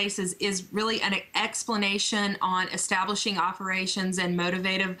other places is really an explanation on establishing operations and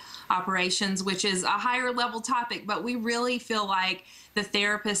motivative operations, which is a higher level topic, but we really feel like the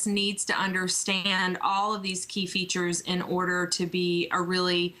therapist needs to understand all of these key features in order to be a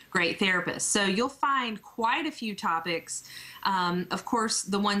really great therapist. So you'll find quite a few topics. Of course,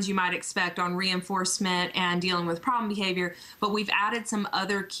 the ones you might expect on reinforcement and dealing with problem behavior, but we've added some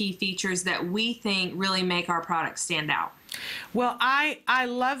other key features that we think really make our product stand out. Well, I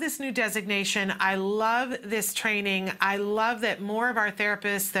love this new designation. I love this training. I love that more of our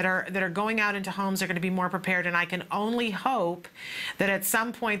therapists that are going out into homes are going to be more prepared, and I can only hope that at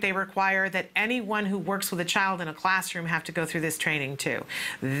some point they require that anyone who works with a child in a classroom have to go through this training too.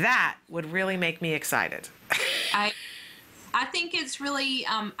 That would really make me excited. I think it's really,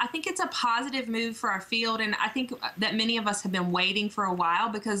 I think it's a positive move for our field, and I think that many of us have been waiting for a while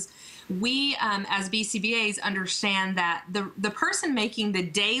because we, as BCBAs, understand that the person making the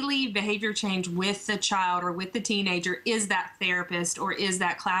daily behavior change with the child or with the teenager is that therapist or is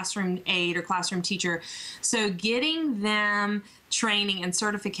that classroom aide or classroom teacher. So getting them training and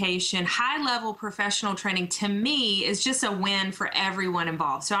certification, high-level professional training, to me is just a win for everyone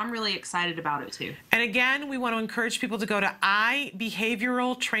involved. So I'm really excited about it too. And again, we want to encourage people to go to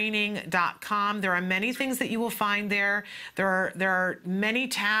ibehavioraltraining.com. There are many things that you will find there. There are many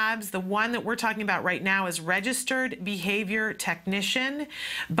tabs. The one that we're talking about right now is Registered Behavior Technician,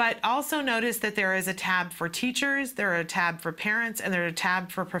 but also notice that there is a tab for teachers, there are a tab for parents, and there's a tab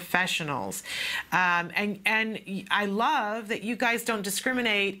for professionals. And I love that you guys don't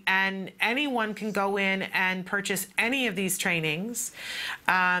discriminate, and anyone can go in and purchase any of these trainings,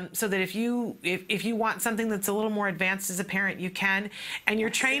 so that if you want something that's a little more advanced as a parent, you can. And your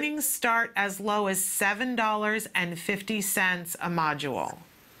trainings start as low as $7.50 a module.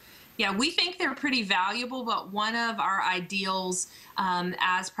 Yeah, we think they're pretty valuable, but one of our ideals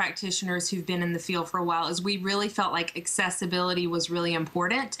as practitioners who've been in the field for a while is we really felt like accessibility was really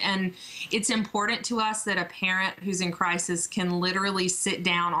important. And it's important to us that a parent who's in crisis can literally sit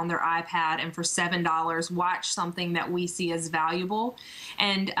down on their iPad and for $7 watch something that we see as valuable.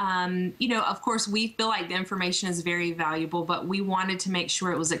 And, you know, of course, we feel like the information is very valuable, but we wanted to make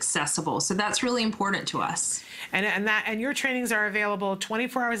sure it was accessible. So that's really important to us. And your trainings are available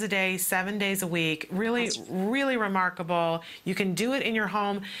 24 hours a day, 7 days a week. Really, really remarkable. You can do it in your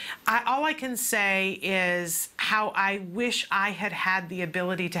home. All I can say is how I wish I had had the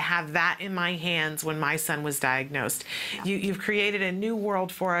ability to have that in my hands when my son was diagnosed. Yeah. You've created a new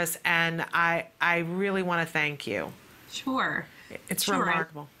world for us, and I really want to thank you. Sure. It's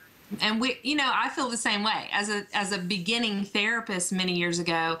remarkable. And we, you know, I feel the same way. As a beginning therapist many years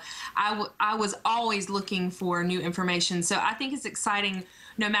ago, I was always looking for new information. So I think it's exciting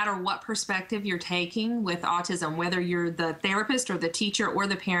no matter what perspective you're taking with autism, whether you're the therapist or the teacher or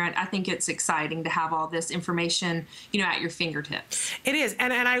the parent. I think it's exciting to have all this information, you know, at your fingertips. It is.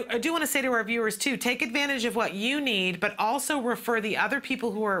 And I do want to say to our viewers too, take advantage of what you need, but also refer the other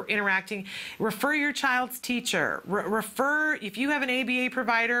people who are interacting. Refer your child's teacher. Refer, if you have an ABA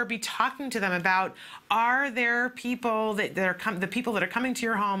provider, be talking to them about, are there people that are the people that are coming to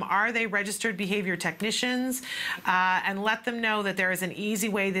your home, are they registered behavior technicians? And let them know that there is an easy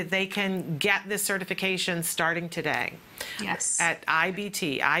way that they can get this certification starting today. Yes. At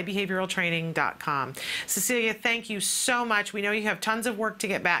ibehavioraltraining.com. Cecilia, thank you so much. We know you have tons of work to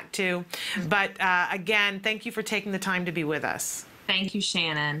get back to, but again, thank you for taking the time to be with us. Thank you,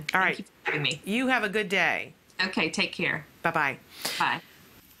 Shannon. All right. Thank you for having me. You have a good day. Okay, take care. Bye-bye. Bye.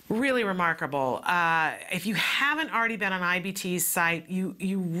 Really remarkable. If you haven't already been on IBT's site,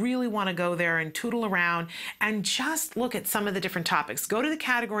 you really want to go there and tootle around and just look at some of the different topics. Go to the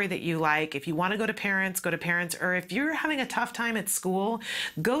category that you like. If you want to go to parents, or if you're having a tough time at school,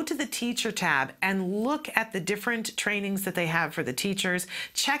 go to the teacher tab and look at the different trainings that they have for the teachers.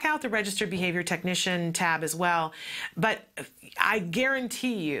 Check out the registered behavior technician tab as well. But I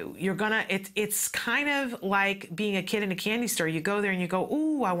guarantee you, it's kind of like being a kid in a candy store. You go there and you go,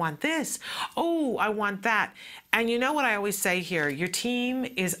 ooh, I want this. Oh, I want that. And you know what I always say here, your team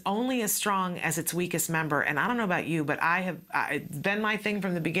is only as strong as its weakest member. And I don't know about you, but it's been my thing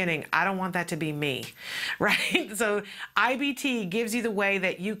from the beginning. I don't want that to be me, right? So IBT gives you the way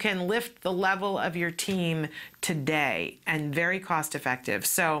that you can lift the level of your team today, and very cost effective.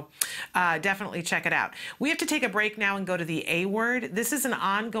 So definitely check it out. We have to take a break now and go to the A Word. This is an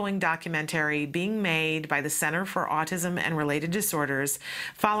ongoing documentary being made by the Center for Autism and Related Disorders,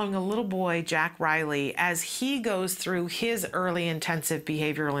 following a little boy, Jack Riley, as he goes through his early intensive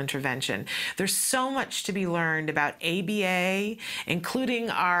behavioral intervention. There's so much to be learned about ABA, including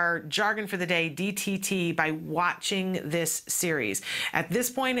our jargon for the day, DTT, by watching this series. At this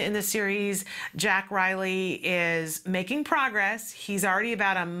point in the series, Jack Riley is making progress. He's already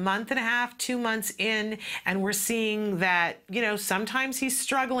about a month and a half, 2 months in, and we're seeing that, you know, sometimes he's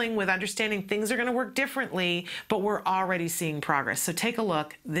struggling with understanding things are going to work differently, but we're already seeing progress. So take a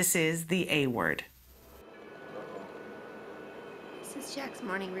look. This is the A word. This is Jack's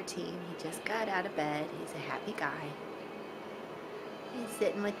morning routine. He just got out of bed. He's a happy guy. He's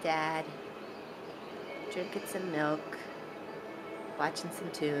sitting with Dad, drinking some milk, watching some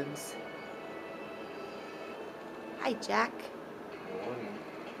tunes. Hi, Jack. Good morning.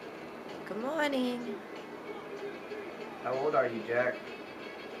 Good morning. How old are you, Jack?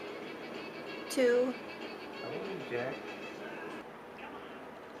 2. How old are you, Jack?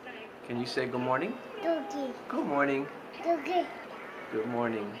 Can you say good morning? Doogie. Good morning. Doogie. Good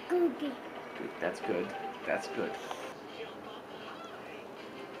morning. Doogie. That's good. That's good.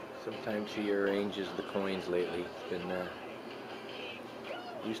 Sometimes he arranges the coins lately. It's been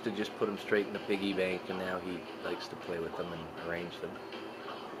used to just put them straight in the piggy bank, and now he likes to play with them and arrange them.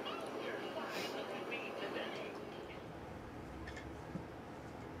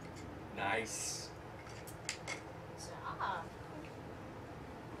 Nice. Job.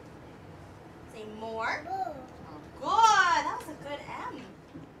 Say more. Oh, good. That was a good M.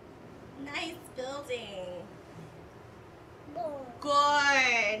 Nice building.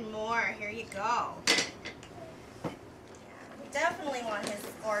 Good. More. Here you go. Yeah, we definitely want his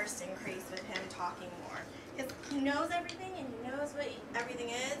scores to increase with him talking more. Because he knows everything and he knows what everything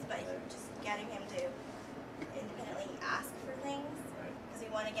is, but just getting him to independently ask for things. Because we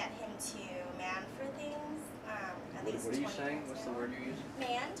want to get him to man for things. At least What are you 20 saying? times What's the now. word you're using?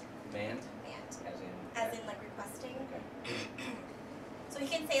 Manned. Manned? Manned. As in like requesting. Okay. So he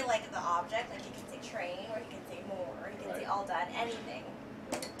can say like the object, like he can say train, or he can say more, or he can say all done, anything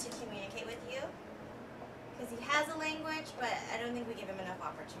to communicate with you. Because he has a language, but I don't think we give him enough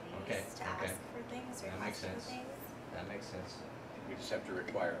opportunities to ask for things, or That makes request for sense. things. That makes sense. We just have to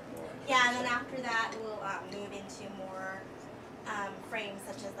require it more. Yeah, and then after that we'll move into more frames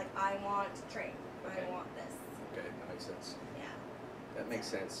such as like I want train, I want this. Okay, that makes sense. Yeah. That makes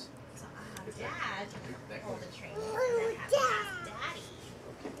sense. So Dad hold the train, and then have to ask Daddy.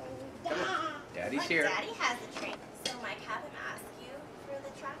 Daddy's Look, here. Daddy has the train. So Mike, have him ask you for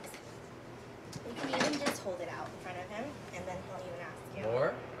the tracks. You can even just hold it out in front of him, and then he'll even ask you.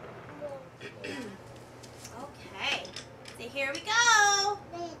 More? Okay. So here we go.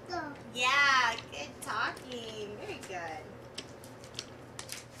 Yeah, good talking. Very good.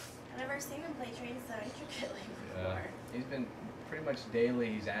 I've never seen him play train so intricately before. He's been pretty much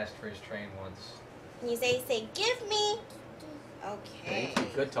daily. He's asked for his train once. Can you say give me? Okay. Thank you.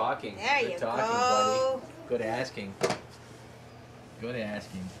 Good talking. There Good you talking, go. buddy. Good asking. Good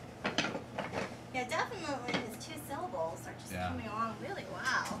asking. Yeah, definitely his 2 syllables are just coming along really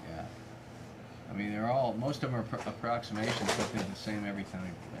well. Yeah. I mean, most of them are approximations, but they're the same every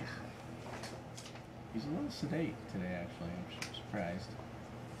time. He's a little sedate today, actually. I'm surprised.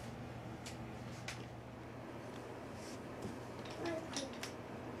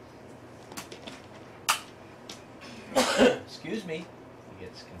 Excuse me. He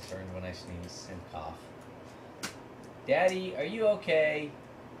gets concerned when I sneeze and cough. Daddy, are you okay?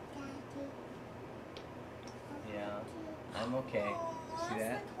 Yeah, I'm okay. Aww, See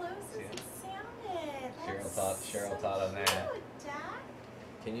that? That's the closest it sounded. Cheryl taught him that. Cute, Dad.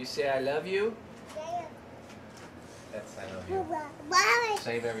 Can you say I love you? That's I love you.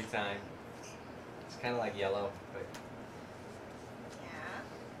 Same every time. It's kind of like yellow, but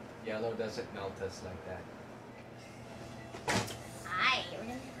yellow doesn't melt us like that. Hi, we're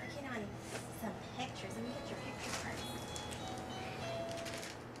gonna be working on some pictures. Let me get your picture first.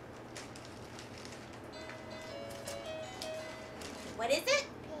 What is it?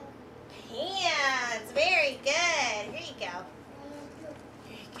 Pants. Very good. Here you go.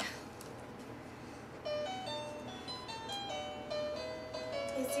 Here you go.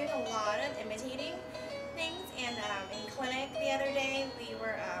 He's doing a lot of imitating things, and in clinic the other day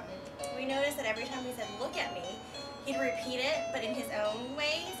we noticed that every time he said "look at me," he'd repeat it, but in his own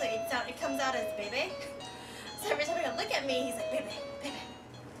way, so it comes out as "baby." So every time he would look at me, he's like "baby, baby."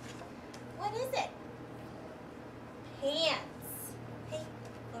 What is it? Pants. Hey,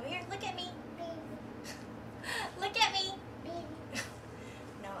 over here. Look at me. Look at me.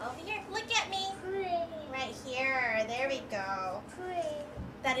 No, over here. Look at me. Right here. There we go.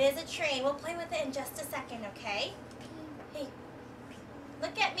 That is a train. We'll play with it in just a second, okay? Hey,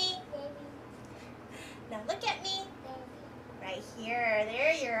 look at me. Now look at me. Right here. There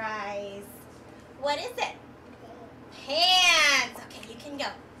are your eyes. What is it? Pants. Okay, you can go.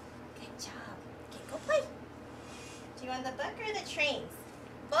 Good job. Okay, go play. Do you want the book or the trains?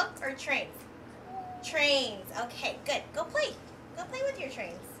 Book or trains? Trains. Okay, good. Go play. Go play with your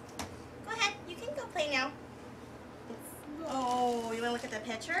trains. Go ahead. You can go play now. Oh, you want to look at the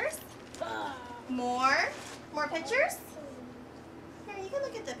pictures? More? More pictures? Here, you can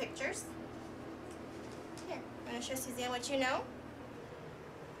look at the pictures. Here, I'm going to show Suzanne what you know.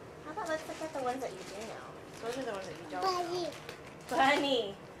 How about let's look at the ones that you do know. Those are the ones that you don't know.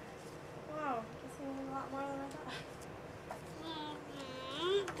 Bunny. Wow, guess you know a lot more than I thought.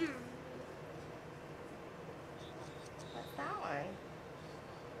 What's that one?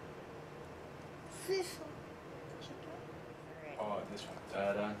 Fish. Oh, this one.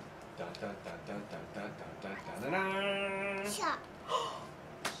 Da da da da da da da da da da da. Shot.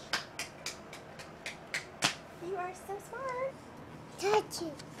 You are so smart.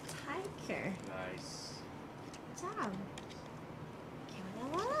 Tiger. Tiger. Nice. Good job. Okay,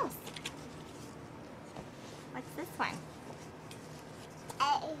 what else? What's this one?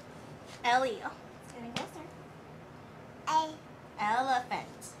 Ellie. Ellie. Oh, it's getting closer.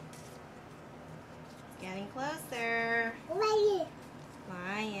 Elephant. Getting closer. Lion.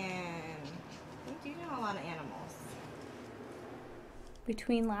 Lion. You do know a lot of animals.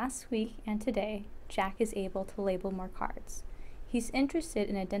 Between last week and today, Jack is able to label more cards. He's interested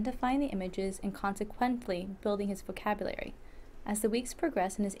in identifying the images and consequently building his vocabulary. As the weeks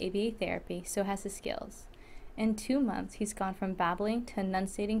progress in his ABA therapy, so has his skills. In 2 months, he's gone from babbling to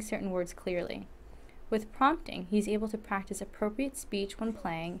enunciating certain words clearly. With prompting, he's able to practice appropriate speech when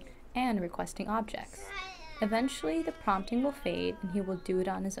playing and requesting objects. Eventually, the prompting will fade and he will do it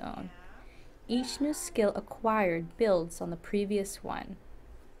on his own. Each new skill acquired builds on the previous one.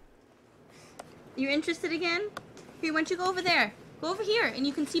 You're interested again? Here, why don't you go over there? Go over here and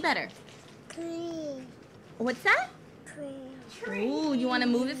you can see better. Train. What's that? Train. Ooh, you want to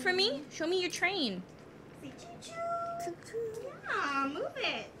move it for me? Show me your train. Say choo-choo. Yeah, move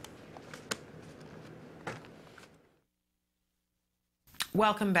it.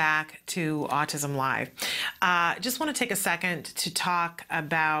 Welcome back to Autism Live. Just want to take a second to talk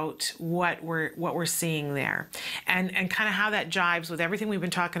about what we're seeing there, and kind of how that jives with everything we've been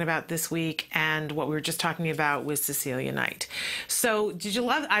talking about this week and what we were just talking about with Cecilia Knight. So,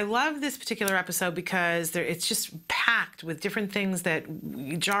 I love this particular episode because it's just packed with different things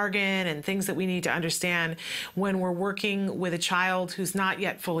jargon and things that we need to understand when we're working with a child who's not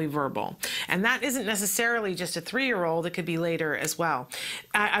yet fully verbal, and that isn't necessarily just a 3-year-old. It could be later as well.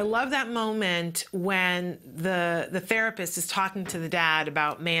 I love that moment when the therapist is talking to the dad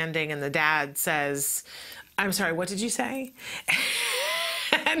about manding, and the dad says, I'm sorry, what did you say?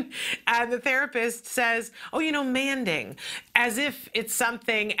 And the therapist says, oh, manding, as if it's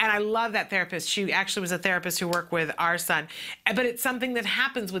something, and I love that therapist. She actually was a therapist who worked with our son, but it's something that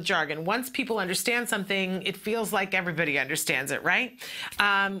happens with jargon. Once people understand something, it feels like everybody understands it, right?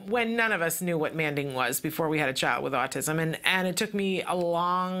 When none of us knew what manding was before we had a child with autism, and it took me a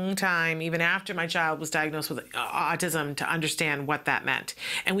long time, even after my child was diagnosed with autism, to understand what that meant.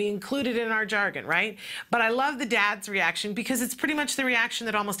 And we included it in our jargon, right? But I love the dad's reaction because it's pretty much the reaction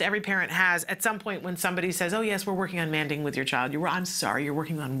that almost every parent has at some point when somebody says, oh yes, we're working on manding with your child. I'm sorry, you're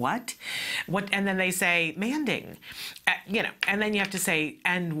working on what? And then they say manding, and then you have to say,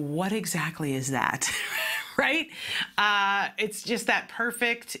 and what exactly is that? Right? It's just that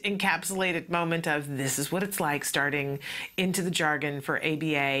perfect encapsulated moment of this is what it's like starting into the jargon for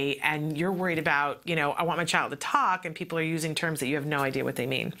ABA, and you're worried about, I want my child to talk, and people are using terms that you have no idea what they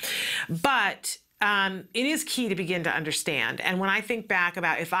mean. But it is key to begin to understand. And when I think back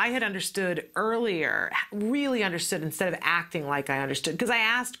about if I had understood earlier, really understood instead of acting like I understood, because I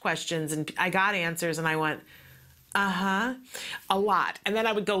asked questions and I got answers and I went, a lot. And then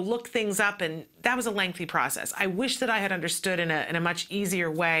I would go look things up, and that was a lengthy process. I wish that I had understood in a much easier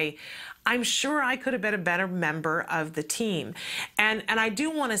way. I'm sure I could have been a better member of the team. And I do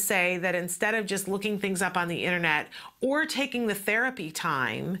want to say that instead of just looking things up on the internet or taking the therapy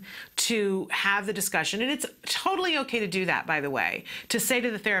time to have the discussion, and it's totally okay to do that, by the way, to say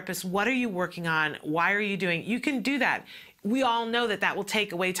to the therapist, what are you working on? Why are you doing? You can do that. We all know that will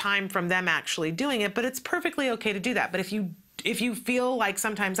take away time from them actually doing it, but it's perfectly okay to do that. But if you feel like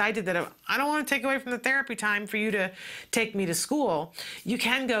sometimes I did that, I don't want to take away from the therapy time for you to take me to school, you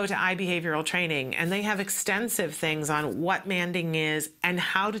can go to iBehavioral Training, and they have extensive things on what manding is and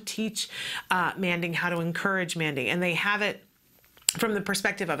how to teach manding, how to encourage manding. And they have it from the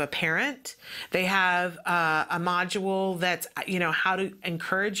perspective of a parent. They have a module that's, how to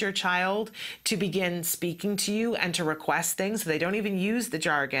encourage your child to begin speaking to you and to request things. So they don't even use the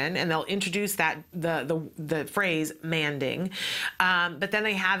jargon, and they'll introduce that the phrase manding. But then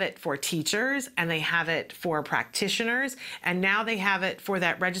they have it for teachers, and they have it for practitioners, and now they have it for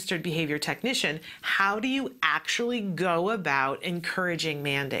that registered behavior technician. How do you actually go about encouraging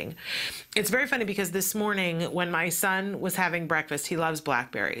manding? It's very funny because this morning when my son was having breakfast, he loves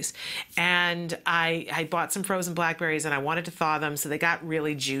blackberries, and I bought some frozen blackberries and I wanted to thaw them so they got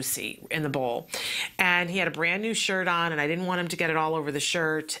really juicy in the bowl. And he had a brand new shirt on, and I didn't want him to get it all over the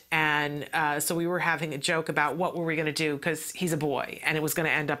shirt, and so we were having a joke about what were we going to do, because he's a boy and it was going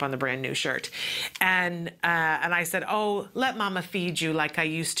to end up on the brand new shirt. And I said, oh, let mama feed you like I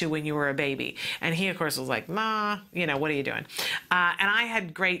used to when you were a baby. And he of course was like, Ma, what are you doing? And I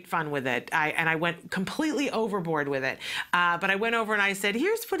had great fun with it. I went completely overboard with it. But I went over and I said,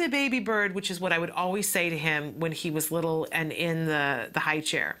 here's for the baby bird, which is what I would always say to him when he was little and in the high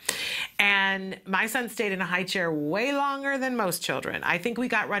chair. And my son stayed in a high chair way longer than most children. I think we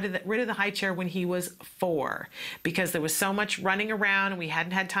got rid of the high chair when he was 4, because there was so much running around and we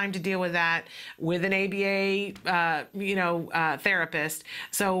hadn't had time to deal with that with an ABA, therapist.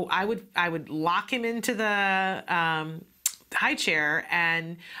 So I would lock him into the high chair,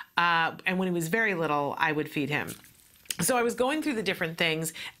 and when he was very little, I would feed him. So I was going through the different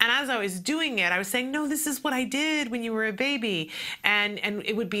things, and as I was doing it, I was saying, no, this is what I did when you were a baby, and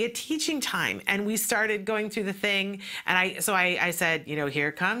it would be a teaching time, and we started going through the thing, and I said,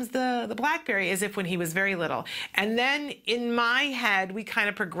 here comes the blackberry, as if when he was very little. And then in my head, we kind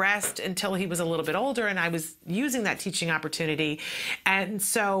of progressed until he was a little bit older, and I was using that teaching opportunity. And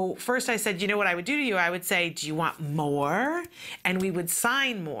so first I said, what I would do to you? I would say, do you want more? And we would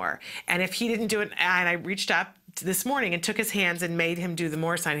sign more. And if he didn't do it, and I reached up this morning and took his hands and made him do the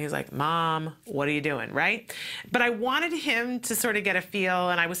more sign. He was like, Mom, what are you doing, right? But I wanted him to sort of get a feel,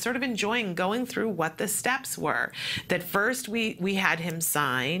 and I was sort of enjoying going through what the steps were. That first we had him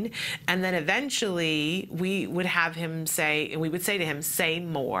sign, and then eventually we would have him say, and we would say to him, say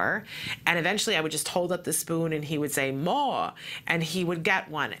more. And eventually I would just hold up the spoon and he would say more, and he would get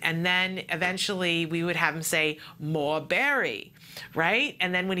one. And then eventually we would have him say more berry, right?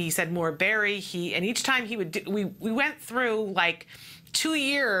 And then when he said more berry, and each time he would do, we went through like 2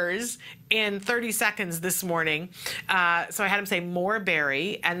 years in 30 seconds this morning. So I had him say more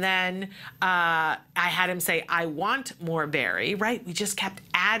berry, and then I had him say, I want more berry, right? We just kept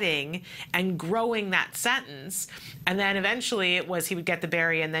adding and growing that sentence. And then eventually it was he would get the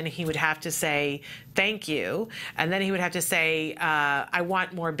berry, and then he would have to say, thank you. And then he would have to say, I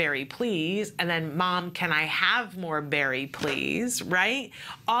want more berry, please. And then, Mom, can I have more berry, please? Right?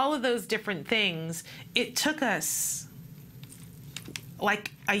 All of those different things. It took us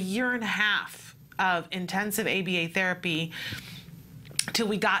like a year and a half of intensive ABA therapy till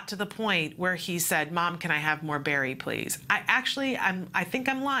we got to the point where he said, Mom, can I have more berry, please? I think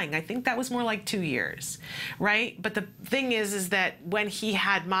I'm lying. I think that was more like 2 years, right? But the thing is that when he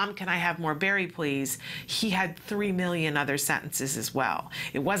had, Mom, can I have more berry, please? He had 3 million other sentences as well.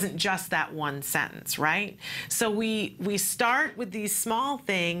 It wasn't just that one sentence, right? So we start with these small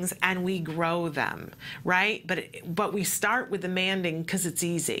things and we grow them, right? But we start with demanding because it's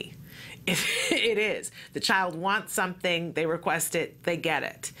easy. It is. The child wants something, they request it, they get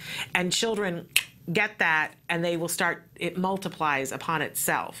it. And children get that, and they will start, it multiplies upon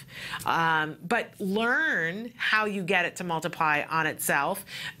itself. But learn how you get it to multiply on itself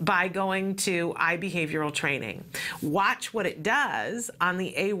by going to iBehavioral training. Watch what it does on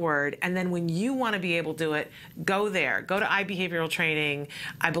the A word, and then when you want to be able to do it, go there. Go to iBehavioral training.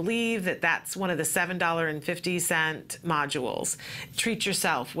 I believe that that's one of the $7.50 modules. Treat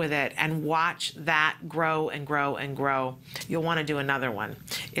yourself with it and watch that grow and grow and grow. You'll want to do another one.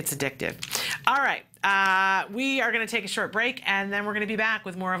 It's addictive. All right. We are going to take a short break, and then we're going to be back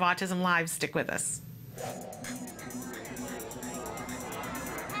with more of Autism Live. Stick with us.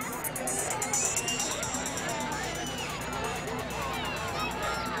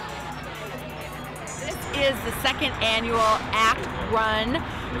 This is the second annual ACT Run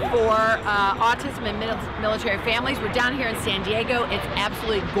for autism and military families. We're down here in San Diego. It's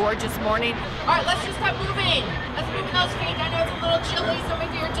absolutely gorgeous morning. All right, let's just start moving. Let's move those feet. I know it's a little chilly. Some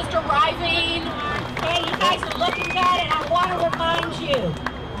of you are just arriving. Hey, you guys are looking good, and I want to remind you,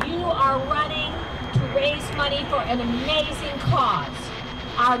 you are running to raise money for an amazing cause.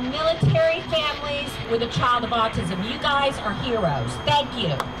 Our military families with a child of autism. You guys are heroes. Thank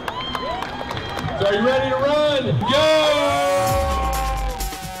you. So are you ready to run? Go!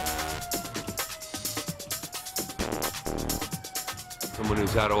 someone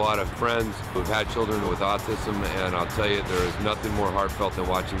who's had a lot of friends who've had children with autism, and I'll tell you, there is nothing more heartfelt than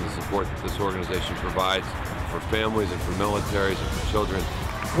watching the support that this organization provides for families and for militaries and for children.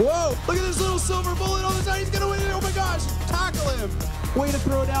 Whoa, look at this little silver bullet on the side. He's gonna win it. Oh my gosh, tackle him. Way to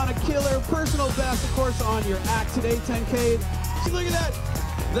throw down a killer personal best, of course, on your Act Today 10K. See, look at that.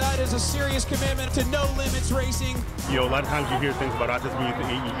 That is a serious commitment to no limits racing. You know, a lot of times you hear things about autism,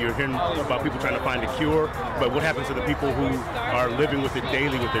 you're hearing about people trying to find a cure, but what happens to the people who are living with it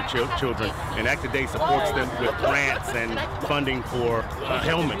daily with their children? And Act Today supports them with grants and funding for a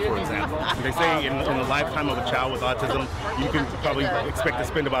helmet, for example. They say in the lifetime of a child with autism, you can probably expect to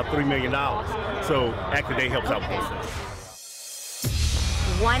spend about $3 million. So Act Today helps out with this.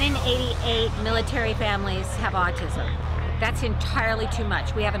 1 in 88 military families have autism. That's entirely too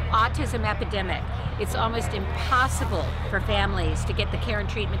much. We have an autism epidemic. It's almost impossible for families to get the care and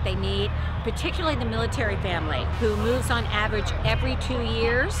treatment they need, particularly the military family, who moves on average every 2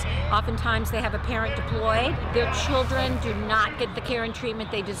 years. Oftentimes they have a parent deployed. Their children do not get the care and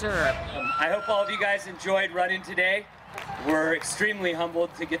treatment they deserve. I hope all of you guys enjoyed running today. We're extremely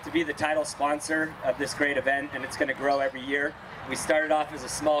humbled to get to be the title sponsor of this great event, and it's going to grow every year. We started off as a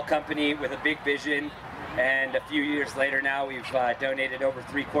small company with a big vision, and a few years later now we've donated over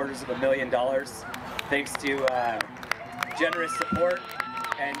 $750,000 thanks to generous support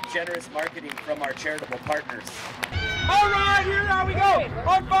and generous marketing from our charitable partners. All right, here now we go.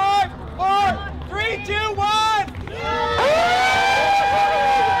 On 5, 4, 3, 2, 1.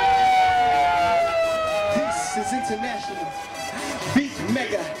 This is international. Beat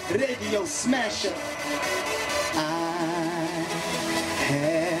Mega Radio Smasher.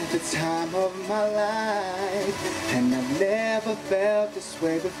 Had the time of my life, and I've never felt this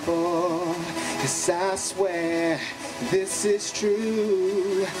way before. Yes, I swear this is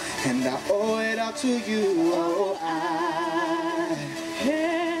true, and I owe it all to you. Oh, I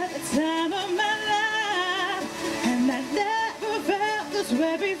had the time of my life, and I never felt this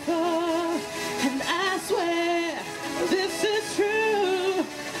way before. And I swear this is true,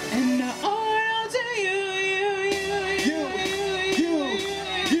 and I owe it all to you.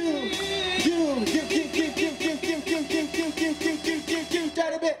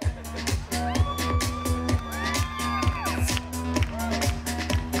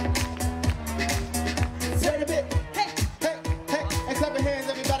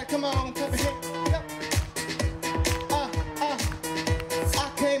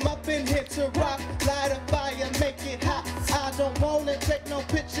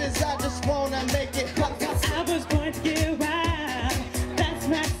 Pictures, I just wanna make it pop. I was going to get wild. That's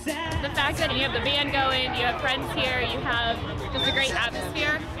my side. The fact that you have the band going, you have friends here, you have just a great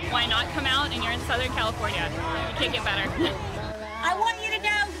atmosphere. Why not come out? And you're in Southern California. You can't get better. I want you to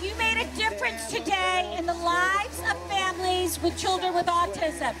know you made a difference today in the lives of families with children with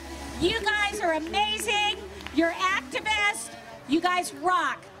autism. You guys are amazing. You're activists. You guys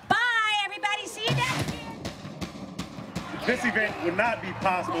rock. Bye, everybody. See you next week. This event would not be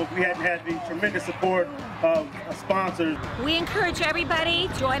possible if we hadn't had the tremendous support of sponsors. We encourage everybody,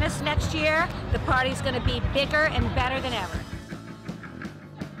 join us next year. The party's going to be bigger and better than ever.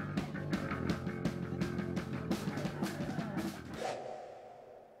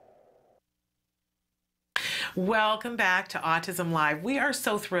 Welcome back to Autism Live. We are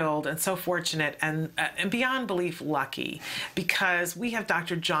so thrilled and so fortunate and beyond belief lucky because we have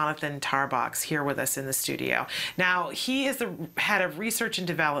Dr. Jonathan Tarbox here with us in the studio. Now, he is the head of research and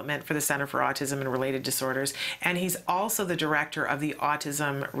development for the Center for Autism and Related Disorders, and he's also the director of the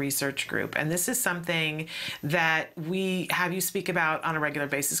Autism Research Group. And this is something that we have you speak about on a regular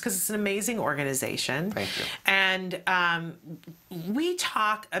basis because it's an amazing organization. Thank you. And we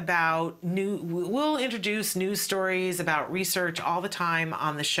talk about we'll introduce news stories about research all the time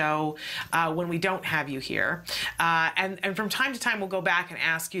on the show when we don't have you here. And from time to time, we'll go back and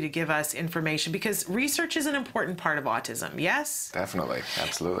ask you to give us information because research is an important part of autism, yes? Definitely,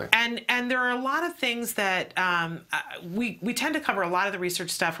 absolutely. And there are a lot of things that we tend to cover a lot of the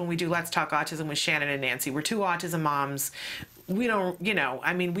research stuff when we do Let's Talk Autism with Shannon and Nancy. We're two autism moms. We don't,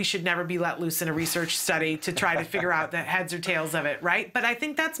 I mean, we should never be let loose in a research study to try to figure out the heads or tails of it, right? But I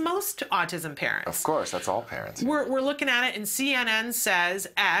think that's most autism parents. Of course, that's all parents. We're looking at it and CNN says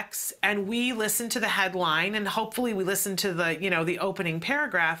X and we listen to the headline and hopefully we listen to the, the opening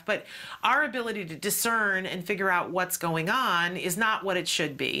paragraph, but our ability to discern and figure out what's going on is not what it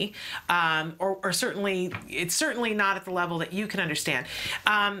should be, or certainly, it's certainly not at the level that you can understand.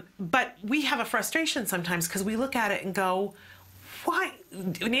 But we have a frustration sometimes because we look at it and go,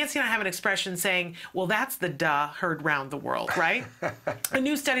 Nancy and I have an expression saying, well, that's the duh heard round the world, right? A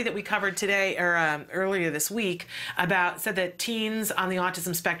new study that we covered today, or earlier this week, said that teens on the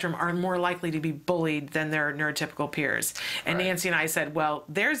autism spectrum are more likely to be bullied than their neurotypical peers. And Nancy and I said, well,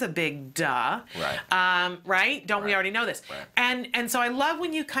 there's a big duh, right? Don't we already know this? And so I love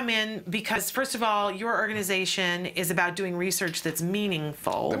when you come in because, first of all, your organization is about doing research that's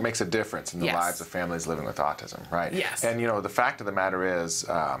meaningful. That makes a difference in the lives of families living with autism, right? Yes. And, you know, the fact of the matter is,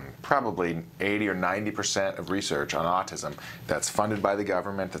 probably 80 or 90% of research on autism that's funded by the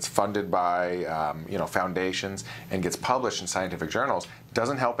government, that's funded by you know, foundations, and gets published in scientific journals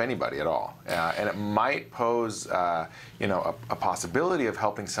doesn't help anybody at all. And it might pose you know, a possibility of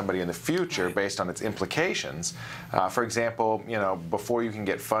helping somebody in the future based on its implications. For example, you know, before you can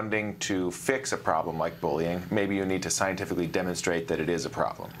get funding to fix a problem like bullying, maybe you need to scientifically demonstrate that it is a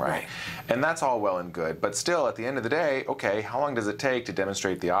problem, right? And that's all well and good, but still, at the end of the day, okay, how long does it take to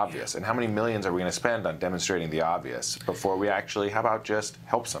demonstrate the obvious? And how many millions are we going to spend on demonstrating the obvious before we actually, how about just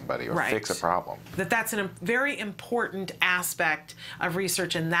help somebody or fix a problem? That's a very important aspect of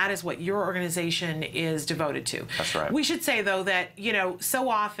research, and that is what your organization is devoted to. That's right. We should say, though, that, you know, so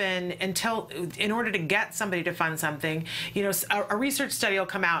often in order to get somebody to fund something, you know, a research study will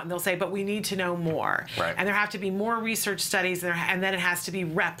come out and they'll say, but we need to know more. And there have to be more research studies, and then it has to be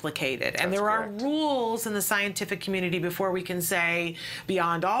replicated. And there are rules in the scientific community before we can say,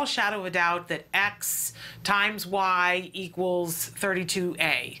 beyond all shadow of a doubt, that X times Y equals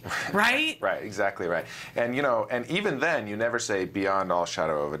 32A, right? Right, exactly right. And, you know, and even then, you never say beyond all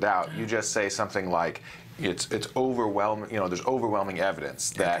shadow of a doubt. You just say something like, it's overwhelming, you know, there's overwhelming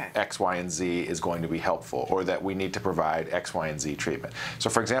evidence that X, Y, and Z is going to be helpful, or that we need to provide X, Y, and Z treatment. So,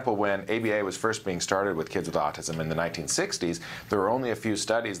 for example, when ABA was first being started with kids with autism in the 1960s, there were only a few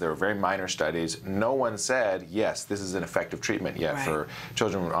studies. There were very minor studies. No one said, yes, this is an effective treatment yet for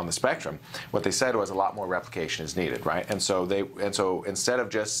children on the spectrum. What they said was a lot more replication is needed, right? And so instead of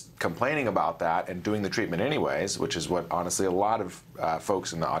just complaining about that and doing the treatment anyways, which is what honestly a lot of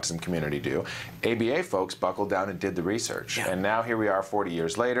folks in the autism community do, ABA folks buckled down and did the research. And now here we are 40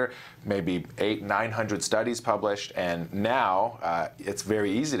 years later, maybe 800-900 studies published, and now it's very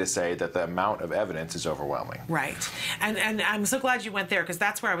easy to say that the amount of evidence is overwhelming. Right. And I'm so glad you went there, because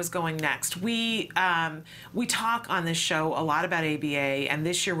that's where I was going next. We talk on this show a lot about ABA, and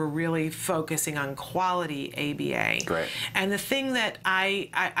this year we're really focusing on quality ABA. Great. And the thing that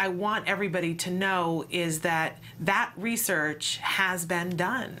I want everybody to know is that that research has been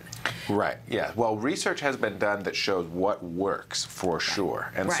done. Right, yeah. Well, research has been done that shows what works for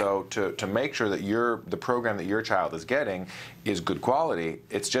sure. And so to make sure that the program that your child is getting is good quality,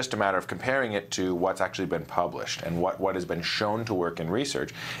 it's just a matter of comparing it to what's actually been published and what has been shown to work in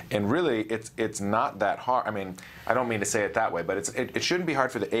research. And really, it's not that hard. I mean, I don't mean to say it that way, but it shouldn't be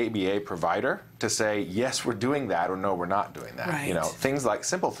hard for the ABA provider to say, yes, we're doing that, or no, we're not doing that. You know,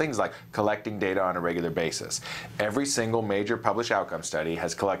 simple things like collecting data on a regular basis. Every single major published outcome study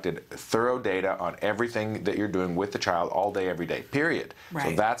has collected thorough data on everything that you're doing with the child all day, every day, period.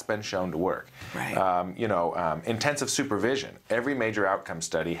 So that's been shown to work. You know, intensive supervision. Every major outcome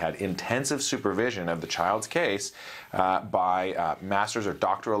study had intensive supervision of the child's case by master's or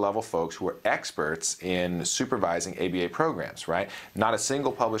doctoral level folks who are experts in supervising ABA programs, right? Not a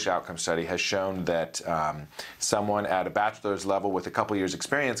single published outcome study has shown that someone at a bachelor's level with a couple years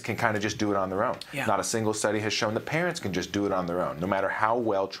experience can kind of just do it on their own. Not a single study has shown that parents can just do it on their own. No matter how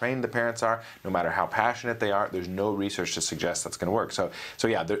well trained the parents are, no matter how passionate they are, there's no research to suggest that's going to work. So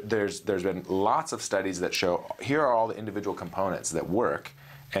yeah, there's been lots of studies that show here are all the individual components that work.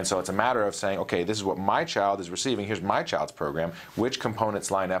 And so it's a matter of saying, okay, this is what my child is receiving. Here's my child's program. Which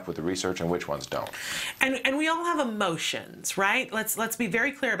components line up with the research and which ones don't? And we all have emotions, right? Let's be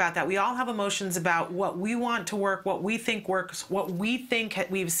very clear about that. We all have emotions about what we want to work, what we think works, what we think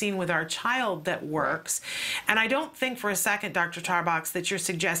we've seen with our child that works. And I don't think for a second, Dr. Tarbox, that you're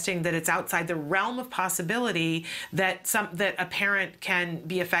suggesting that it's outside the realm of possibility that a parent can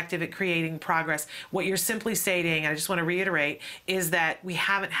be effective at creating progress. What you're simply stating, and I just want to reiterate, is that we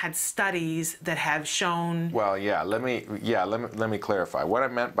haven't had studies that have shown. Well, let me clarify. What I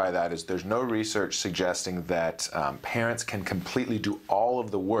meant by that is there's no research suggesting that parents can completely do all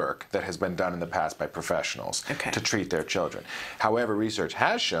of the work that has been done in the past by professionals to treat their children. However, research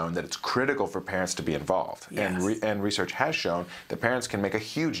has shown that it's critical for parents to be involved, and research has shown that parents can make a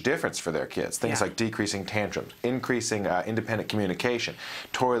huge difference for their kids. Things like decreasing tantrums, increasing independent communication,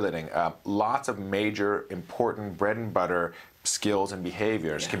 toileting, lots of major, important bread and butter skills and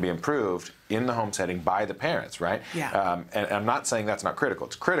behaviors can be improved in the home setting by the parents, right? Yeah. And I'm not saying that's not critical.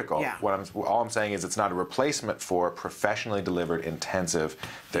 It's critical. Yeah. All I'm saying is it's not a replacement for professionally delivered intensive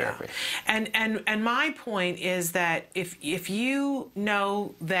therapy. Yeah. And my point is that if you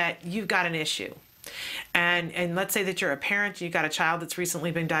know that you've got an issue, and let's say that you're a parent, you've got a child that's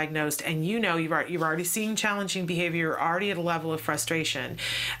recently been diagnosed, and you know you're already seeing challenging behavior, you're already at a level of frustration.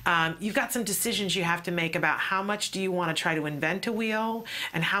 You've got some decisions you have to make about how much do you want to try to invent a wheel,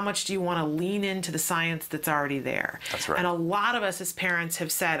 and how much do you want to lean into the science that's already there. That's right. And a lot of us as parents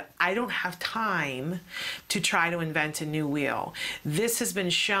have said, I don't have time to try to invent a new wheel. This has been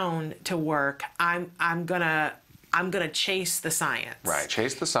shown to work. I'm gonna chase the science. Right,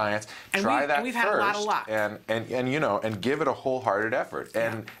 chase the science. And try that we've first, had a lot of luck. and give it a wholehearted effort.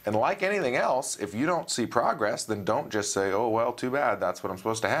 And like anything else, if you don't see progress, then don't just say, oh well, too bad. That's what I'm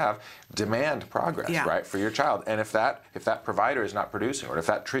supposed to have. Demand progress, right, for your child. And if that provider is not producing, or if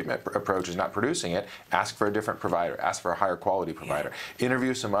that treatment approach is not producing it, ask for a different provider. Ask for a higher quality provider.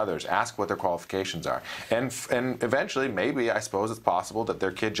 Interview some others. Ask what their qualifications are. And eventually, maybe I suppose it's possible that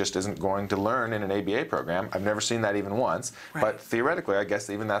their kid just isn't going to learn in an ABA program. I've never seen that even once, but theoretically, I guess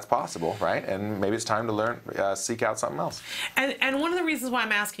even that's possible, right? And maybe it's time to learn, seek out something else. And one of the reasons why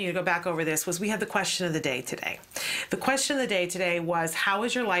I'm asking you to go back over this was we had the question of the day today. The question of the day today was, how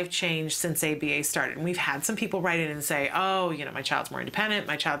has your life changed since ABA started? And we've had some people write in and say, oh, you know, my child's more independent,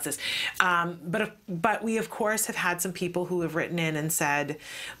 my child's this. But we, of course, have had some people who have written in and said,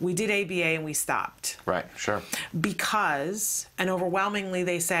 we did ABA and we stopped. Right, sure. Because, and overwhelmingly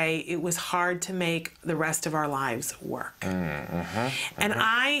they say, it was hard to make the rest of our lives work. And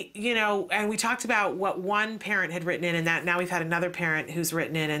and we talked about what one parent had written in, and that now we've had another parent who's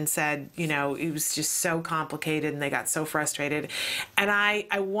written in and said, you know, it was just so complicated and they got so frustrated. And I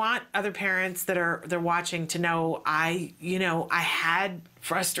want other parents they're watching to know I had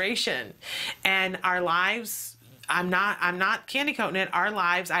frustration, and our lives, I'm not candy coating it. Our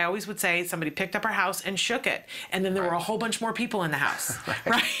lives, I always would say, somebody picked up our house and shook it, and then there were a whole bunch more people in the house,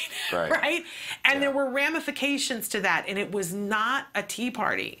 right? And there were ramifications to that, and it was not a tea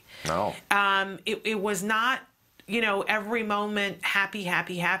party. No. It was not, you know, every moment happy,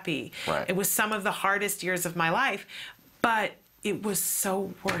 happy, happy. Right. It was some of the hardest years of my life, but it was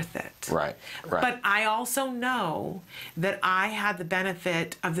so worth it. Right. But I also know that I had the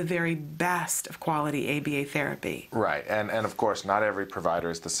benefit of the very best of quality ABA therapy. Right, and of course, not every provider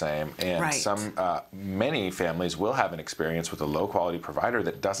is the same, and many families will have an experience with a low-quality provider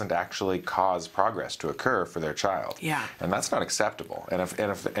that doesn't actually cause progress to occur for their child. Yeah. And that's not acceptable. And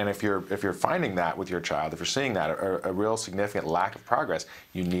if you're finding that with your child, if you're seeing that a real significant lack of progress,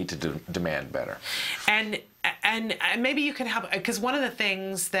 you need to demand better. And maybe you can help, because one of the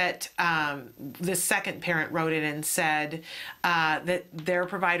things that the second parent wrote in and said that their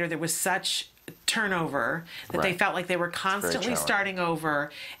provider, there was such turnover that they felt like they were constantly starting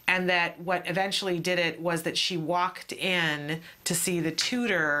over, and that what eventually did it was that she walked in to see the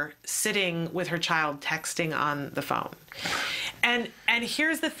tutor sitting with her child texting on the phone. And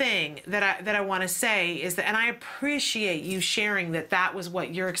here's the thing that I want to say is that, and I appreciate you sharing that was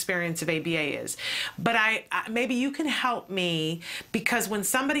what your experience of ABA is, but I maybe you can help me, because when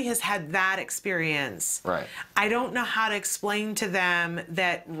somebody has had that experience, I don't know how to explain to them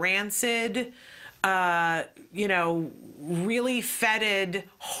that rancid, really fetid,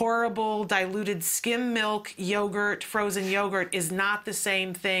 horrible, diluted skim milk yogurt, frozen yogurt is not the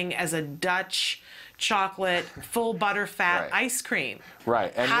same thing as a Dutch chocolate, full butterfat ice cream.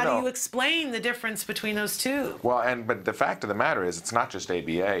 Right. And how do you explain the difference between those two? Well, but the fact of the matter is, it's not just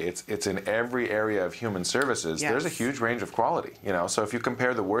ABA. It's in every area of human services. There's a huge range of quality. So if you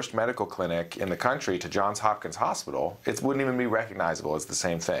compare the worst medical clinic in the country to Johns Hopkins Hospital, it wouldn't even be recognizable as the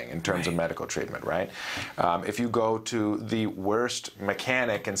same thing in terms of medical treatment, right? If you go to the worst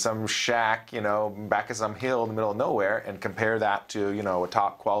mechanic in some shack, back of some hill in the middle of nowhere, and compare that to, a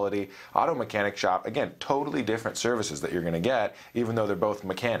top quality auto mechanic shop, again, totally different services that you're going to get, even though they're both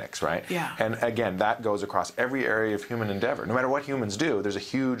mechanics, right? Yeah. And again, that goes across every area of human endeavor. No matter what humans do, there's a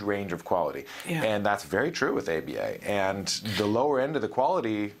huge range of quality. Yeah. And that's very true with ABA. And the lower end of the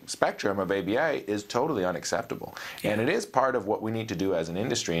quality spectrum of ABA is totally unacceptable. Yeah. And it is part of what we need to do as an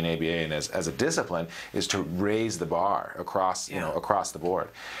industry in ABA and as a discipline, is to raise the bar across, across the board.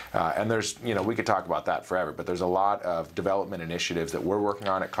 And there's, we could talk about that forever, but there's a lot of development initiatives that we're working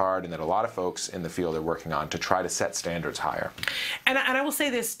on at CARD, and that a lot of folks in the field feel they're working on to try to set standards higher. And I will say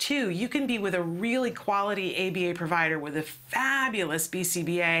this too, you can be with a really quality ABA provider with a fabulous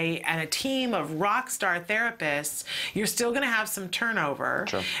BCBA and a team of rock star therapists. You're still going to have some turnover,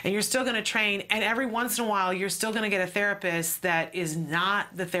 Sure. and you're still going to train, and every once in a while you're still going to get a therapist that is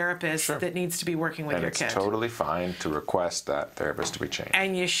not the therapist that nedes to be working with And your it's kid. totally fine to request that therapist to be changed.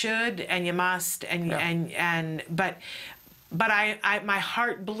 And you should, and you must, but my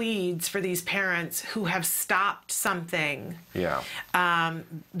heart bleeds for these parents who have stopped something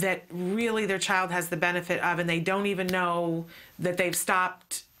that really their child has the benefit of, and they don't even know that they've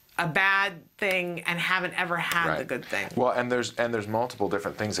stopped a bad thing and haven't ever had the good thing. Well, and there's multiple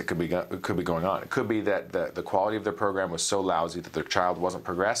different things that could be going on. It could be that the quality of their program was so lousy that their child wasn't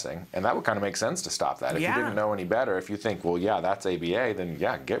progressing, and that would kind of make sense to stop that. If you didn't know any better, if you think, well, yeah, that's ABA, then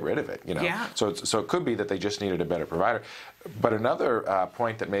yeah, get rid of it. You know. Yeah. So it could be that they just needed a better provider. But another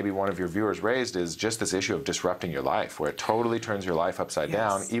point that maybe one of your viewers raised is just this issue of disrupting your life, where it totally turns your life upside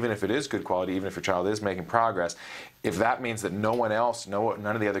down, even if it is good quality, even if your child is making progress. If that means that no one else, none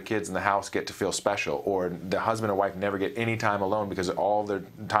of the other kids in the house get to feel special, or the husband or wife never get any time alone because all their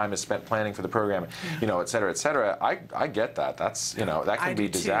time is spent planning for the program, you know, et cetera, I get that. That's, you know, that can be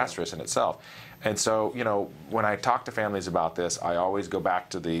disastrous in itself. And so, you know, when I talk to families about this, I always go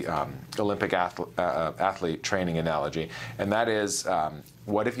back to the Olympic athlete training analogy, and that is,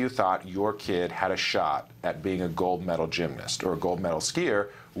 what if you thought your kid had a shot at being a gold medal gymnast or a gold medal skier?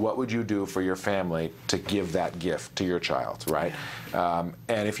 What would you do for your family to give that gift to your child, right?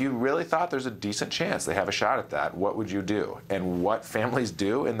 And if you really thought there's a decent chance they have a shot at that, what would you do? And what families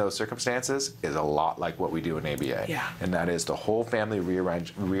do in those circumstances is a lot like what we do in ABA. And that is the whole family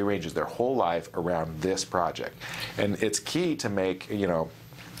rearranges their whole life around this project. And it's key to make, you know,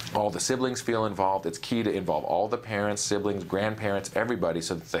 all the siblings feel involved. It's key to involve all the parents, siblings, grandparents, everybody,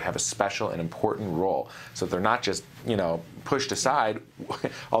 so that they have a special and important role. So that they're not just, you know, pushed aside,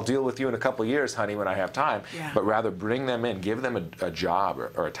 I'll deal with you in a couple of years, honey, when I have time, but rather bring them in, give them a job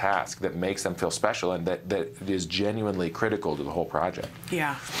or a task that makes them feel special and that is genuinely critical to the whole project.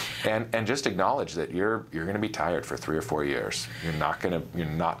 And just acknowledge that you're going to be tired for 3 or 4 years. You're not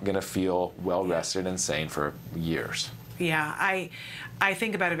going to feel well rested and sane for years. I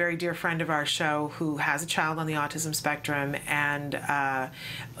think about a very dear friend of our show who has a child on the autism spectrum, and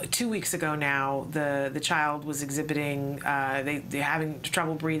 2 weeks ago now, the child was exhibiting, they're having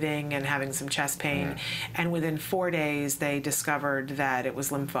trouble breathing and having some chest pain, and within 4 days they discovered that it was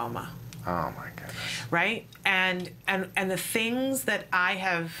lymphoma. Oh my goodness. Right? And the things that I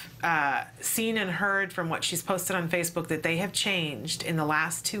have seen and heard from what she's posted on Facebook that they have changed in the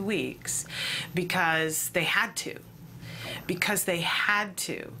last 2 weeks because they had to.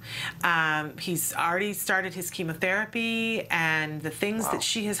 He's already started his chemotherapy, and the things that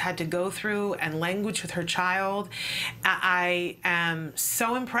she has had to go through and language with her child. I am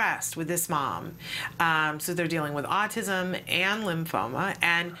so impressed with this mom. So they're dealing with autism and lymphoma,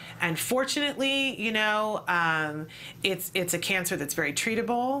 and fortunately, you know, it's a cancer that's very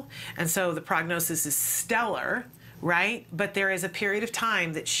treatable, and so the prognosis is stellar. Right? But there is a period of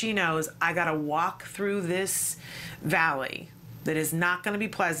time that she knows, I got to walk through this valley that is not going to be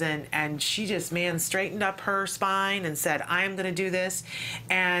pleasant, and she just, straightened up her spine and said, I am going to do this.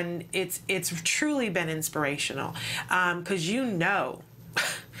 And it's truly been inspirational, because you know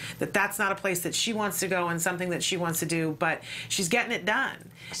that that's not a place that she wants to go and something that she wants to do, but she's getting it done.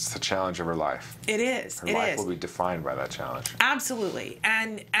 It's the challenge of her life. It is. Her life will be defined by that challenge. Absolutely.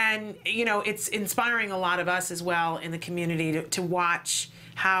 And you know, it's inspiring a lot of us as well in the community to watch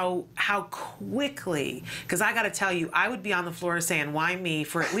how quickly, because I got to tell you, I would be on the floor saying, why me,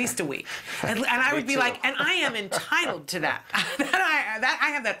 for at least a week. And I would be like, and I am entitled to that.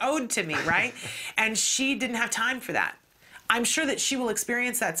 I have that owed to me, right? And she didn't have time for that. I'm sure that she will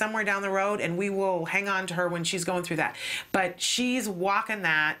experience that somewhere down the road, and we will hang on to her when she's going through that. But she's walking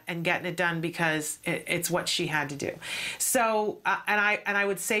that and getting it done because it's what she had to do. So, and I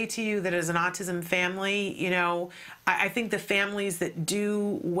would say to you that as an autism family, you know, I think the families that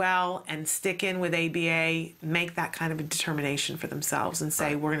do well and stick in with ABA make that kind of a determination for themselves and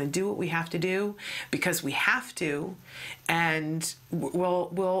say, we're going to do what we have to do because we have to, and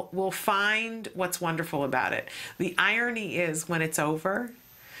we'll find what's wonderful about it. The irony is, when it's over,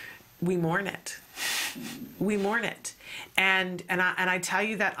 we mourn it. We mourn it. And I tell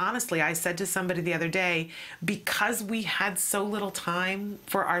you that honestly. I said to somebody the other day, because we had so little time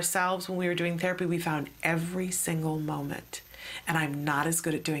for ourselves when we were doing therapy, we found every single moment. And I'm not as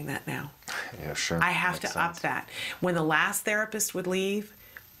good at doing that now. Yeah, sure. I have to up that. When the last therapist would leave,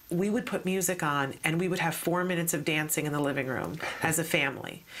 we would put music on and we would have 4 minutes of dancing in the living room as a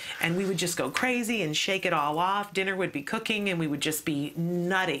family. And we would just go crazy and shake it all off. Dinner would be cooking and we would just be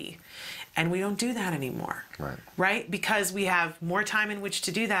nutty. And we don't do that anymore, right? Because we have more time in which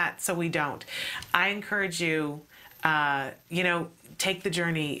to do that, so we don't. I encourage you, you know, take the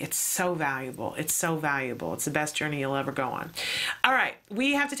journey. It's so valuable. It's so valuable. It's the best journey you'll ever go on. All right,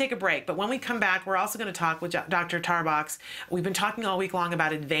 we have to take a break, but when we come back, we're also going to talk with Dr. Tarbox. We've been talking all week long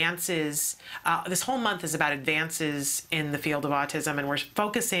about advances. This whole month is about advances in the field of autism, and we're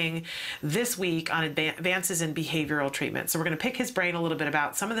focusing this week on advances in behavioral treatment. So we're going to pick his brain a little bit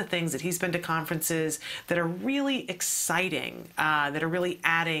about some of the things that he's been to conferences that are really exciting, that are really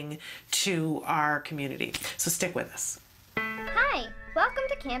adding to our community. So stick with us. Hi, welcome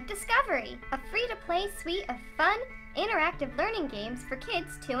to Camp Discovery, a free-to-play suite of fun, interactive learning games for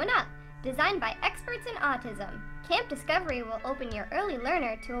kids 2 and up, designed by experts in autism. Camp Discovery will open your early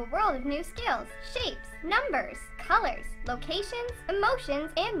learner to a world of new skills, shapes, numbers, colors, locations,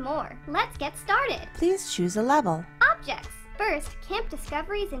 emotions, and more. Let's get started. Please choose a level. Objects. First, Camp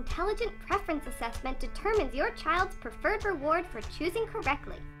Discovery's Intelligent Preference Assessment determines your child's preferred reward for choosing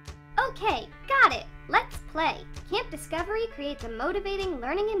correctly. Okay, got it. Let's play. Camp Discovery creates a motivating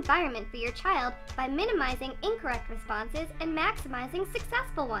learning environment for your child by minimizing incorrect responses and maximizing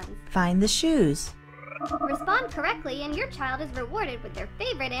successful ones. Find the shoes. Respond correctly and your child is rewarded with their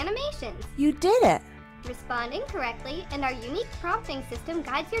favorite animations. You did it. Respond incorrectly and our unique prompting system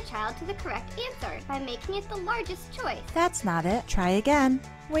guides your child to the correct answer by making it the largest choice. That's not it. Try again.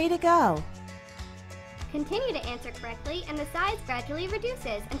 Way to go. Continue to answer correctly and the size gradually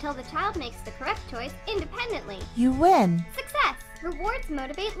reduces until the child makes the correct choice independently. You win. Success! Rewards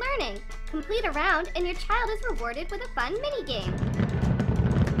motivate learning. Complete a round and your child is rewarded with a fun mini-game.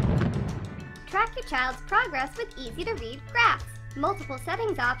 Track your child's progress with easy-to-read graphs. Multiple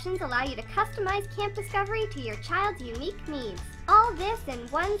settings options allow you to customize Camp Discovery to your child's unique needs. All this in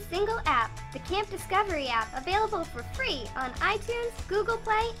one single app, the Camp Discovery app, available for free on iTunes, Google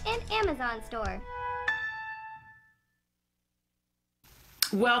Play, and Amazon Store.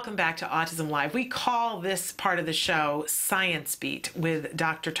 Welcome back to Autism Live. We call this part of the show Science Beat with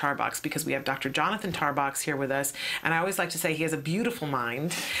Dr. Tarbox because we have Dr. Jonathan Tarbox here with us. And I always like to say he has a beautiful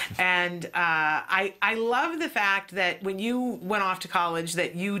mind. And I love the fact that when you went off to college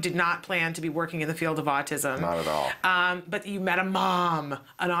that you did not plan to be working in the field of autism. Not at all. But you met a mom,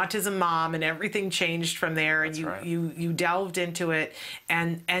 an autism mom, and everything changed from there. And you delved into it.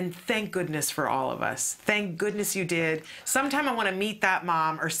 And thank goodness for all of us. Thank goodness you did. Sometime I want to meet that mom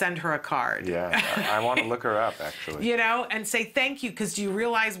or send her a card. Yeah, I want to look her up, actually. You know, and say thank you, because do you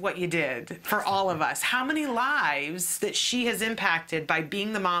realize what you did for all of us? How many lives that she has impacted by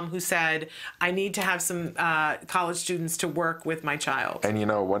being the mom who said, I need to have some college students to work with my child. And you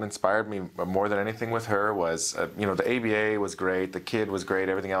know, what inspired me more than anything with her was, you know, the ABA was great, the kid was great,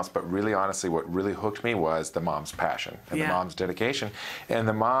 everything else, but really honestly what really hooked me was the mom's passion and the mom's dedication. And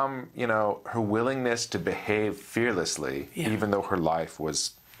the mom, you know, her willingness to behave fearlessly, even though her life was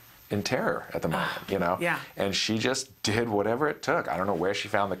in terror at the moment, you know? And she just did whatever it took. I don't know where she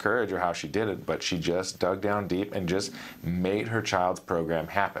found the courage or how she did it, but she just dug down deep and just made her child's program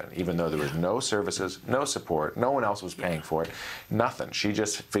happen, even though there was no services, no support, no one else was paying for it, nothing. She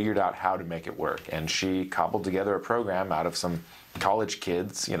just figured out how to make it work. And she cobbled together a program out of some college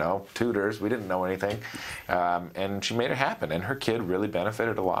kids, you know, tutors, we didn't know anything, and she made it happen, and her kid really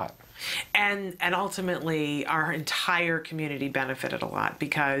benefited a lot. And ultimately, our entire community benefited a lot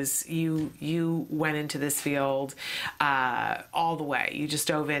because you went into this field all the way. You just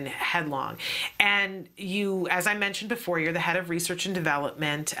dove in headlong. And you, as I mentioned before, you're the head of research and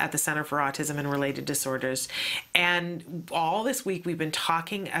development at the Center for Autism and Related Disorders. And all this week, we've been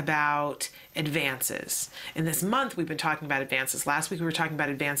talking about advances. In this month, we've been talking about advances. Last week, we were talking about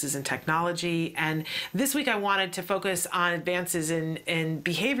advances in technology. And this week, I wanted to focus on advances in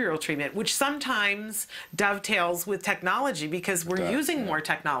behavioral treatment, which sometimes dovetails with technology because we're using more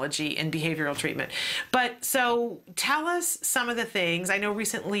technology in behavioral treatment. But so tell us some of the things. I know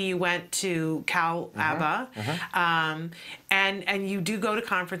recently you went to Cal-ABA, and you do go to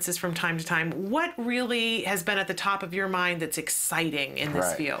conferences from time to time. What really has been at the top of your mind that's exciting in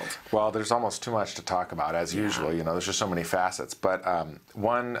this field? Well, there's almost too much to talk about, as usual. You know, there's just so many facets. But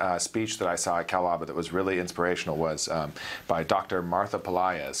one speech that I saw at Cal-ABA that was really inspirational was by Dr. Martha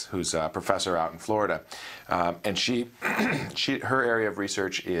Pelayas, who's a professor out in Florida. And her area of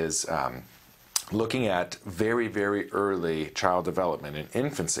research is looking at very, very early child development in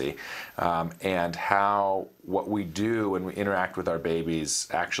infancy, and how what we do when we interact with our babies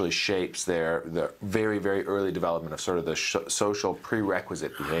actually shapes the very, very early development of sort of the social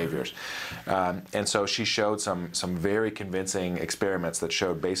prerequisite behaviors. And so she showed some very convincing experiments that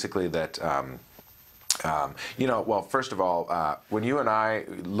showed basically that you know, well, first of all, when you and I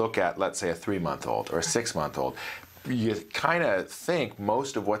look at, let's say, a 3-month-old or a 6-month-old, you kind of think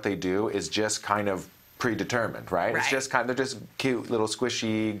most of what they do is just kind of predetermined, right? It's just they're just cute little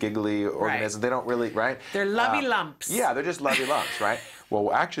squishy, giggly organisms. They don't really, right? They're lovey lumps. Yeah, they're just lovey lumps, right?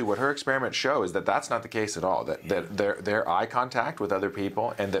 Well, actually, what her experiments show is that that's not the case at all. That their eye contact with other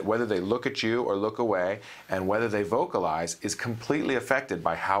people, and that whether they look at you or look away, and whether they vocalize, is completely affected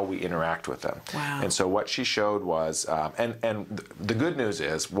by how we interact with them. Wow. And so what she showed was, and the good news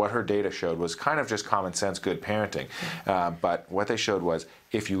is, what her data showed was kind of just common sense, good parenting. But what they showed was,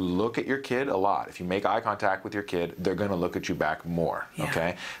 if you look at your kid a lot, if you make eye contact with your kid, they're going to look at you back more,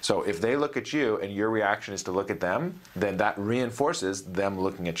 okay? So if they look at you and your reaction is to look at them, then that reinforces them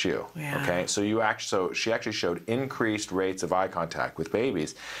looking at you, okay? So she actually showed increased rates of eye contact with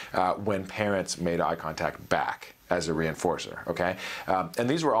babies when parents made eye contact back as a reinforcer, okay? And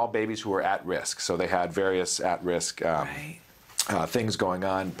these were all babies who were at risk, so they had various at-risk things going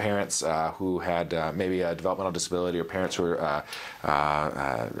on, parents who had maybe a developmental disability, or parents who were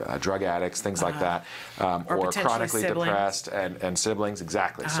drug addicts, things like that, or chronically depressed, and siblings,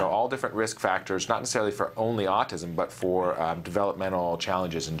 exactly. So all different risk factors, not necessarily for only autism, but for developmental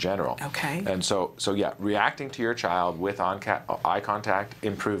challenges in general. Okay. And so yeah, reacting to your child with eye contact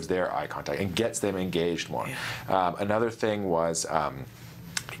improves their eye contact and gets them engaged more. Another thing was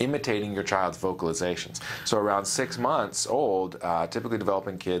imitating your child's vocalizations. So around 6 months old, typically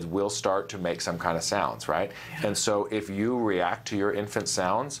developing kids will start to make some kind of sounds, right? And so if you react to your infant's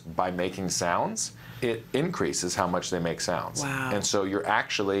sounds by making sounds, it increases how much they make sounds. Wow. And so you're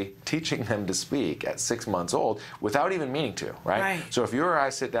actually teaching them to speak at 6 months old without even meaning to, right? So if you or I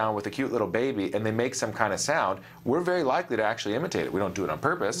sit down with a cute little baby and they make some kind of sound, we're very likely to actually imitate it. We don't do it on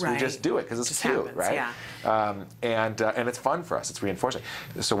purpose. We just do it because it's cute, happens, right? And it's fun for us. It's reinforcing.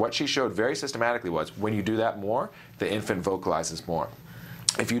 So what she showed very systematically was, when you do that more, the infant vocalizes more.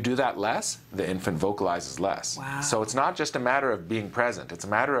 If you do that less, the infant vocalizes less. Wow. So it's not just a matter of being present. It's a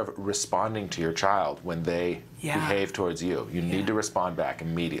matter of responding to your child when they behave towards you. You need to respond back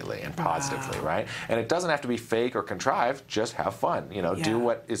immediately and positively, right? And it doesn't have to be fake or contrived. Just have fun. You know, do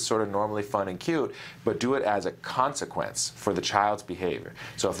what is sort of normally fun and cute, but do it as a consequence for the child's behavior.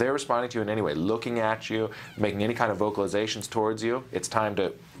 So if they're responding to you in any way, looking at you, making any kind of vocalizations towards you, it's time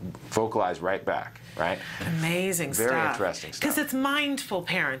to vocalize right back. Right? Amazing stuff. Very interesting stuff. Because it's mindful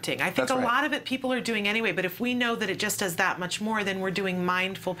parenting. I think a lot of it people are doing anyway, but if we know that it just does that much more, then we're doing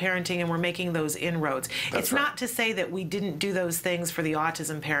mindful parenting and we're making those inroads. It's not to say that we didn't do those things for the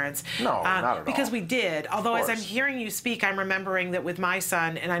autism parents. No, not at all. Because we did. Although as I'm hearing you speak, I'm remembering that with my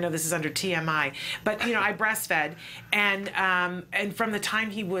son, and I know this is under TMI, but you know, I breastfed, and from the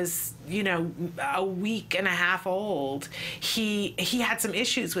time he was, you know, a week and a half old, he had some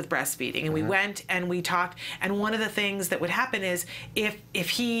issues with breastfeeding, and we went and we talked, and one of the things that would happen is if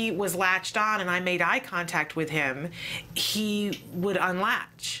he was latched on and I made eye contact with him, he would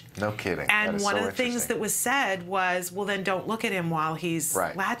unlatch. No kidding. And one of the things that was said was, well, then don't look at him while he's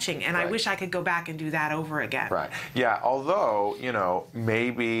latching. And I wish I could go back and do that over again. Right. Yeah, although, you know,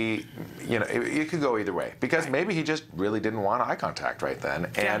 maybe, you know, it could go either way. Because maybe he just really didn't want eye contact right then.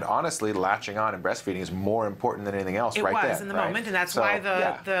 And honestly, latching on and breastfeeding is more important than anything else right then. It was in the moment, and that's why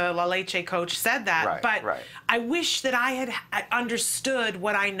the La Leche coach said that. But I wish that I had understood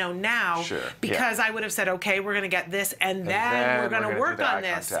what I know now, because I would have said, okay, we're going to get this, and then we're going to work on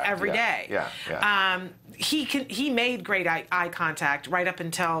this every day. He made great eye contact right up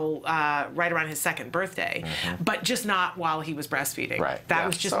until right around his second birthday, but just not while he was breastfeeding. That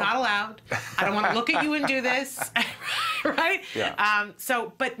was just not allowed. I don't want to look at you and do this, right?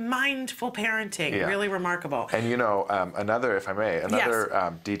 But mindful parenting, really remarkable. And you know, another, if I may,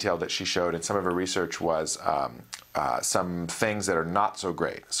 another detail that she showed in some of her research was some things that are not so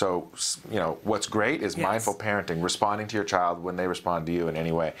great. So, you know, what's great is mindful parenting, responding to your child when they respond to you in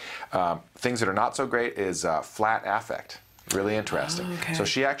any way. Things that are not so great is flat affect. Really interesting. So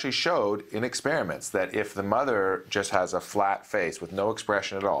she actually showed in experiments that if the mother just has a flat face with no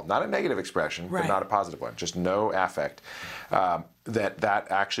expression at all, not a negative expression, but not a positive one, just no affect,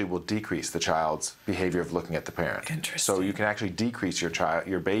 that actually will decrease the child's behavior of looking at the parent. Interesting. So you can actually decrease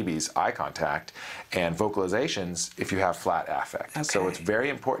your baby's eye contact and vocalizations if you have flat affect. Okay. So it's very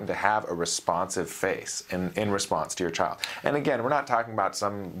important to have a responsive face in response to your child. And again, we're not talking about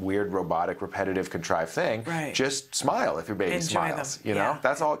some weird robotic, repetitive, contrived thing. Right. Just smile if your baby Enjoy smiles. them. You know, Yeah.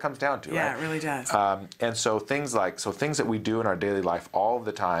 that's all it comes down to. Yeah, right? it really does. And so things that we do in our daily life all of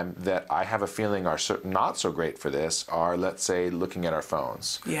the time that I have a feeling are not so great for this are, let's say, looking at our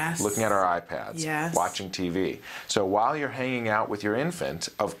phones, Yes. looking at our iPads, Yes. watching TV. So while you're hanging out with your infant,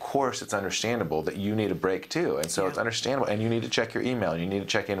 of course it's understandable that you need a break too. And so it's understandable, and you need to check your email, and you need to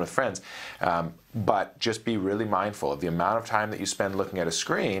check in with friends. But just be really mindful of the amount of time that you spend looking at a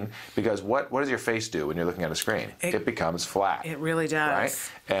screen, because what does your face do when you're looking at a screen? It becomes flat. It really does.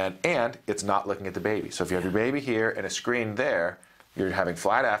 Right? And it's not looking at the baby. So if you have your baby here and a screen there, you're having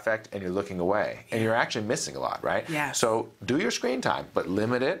flat affect and you're looking away. And you're actually missing a lot, right? Yes. So do your screen time, but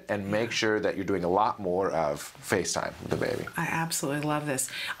limit it and make sure that you're doing a lot more of FaceTime with the baby. I absolutely love this.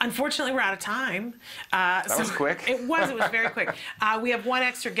 Unfortunately, we're out of time. That was quick. It was very quick. We have one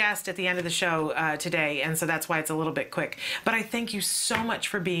extra guest at the end of the show today, and so that's why it's a little bit quick. But I thank you so much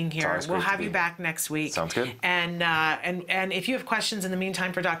for being here. We'll have you back next week. Sounds good. And if you have questions in the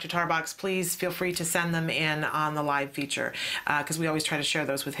meantime for Dr. Tarbox, please feel free to send them in on the live feature, because we always try to share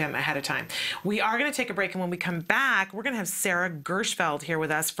those with him ahead of time. We are going to take a break, and when we come back, we're going to have Sarah Gershfeld here with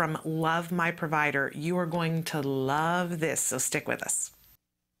us from Love My Provider. You are going to love this, so stick with us.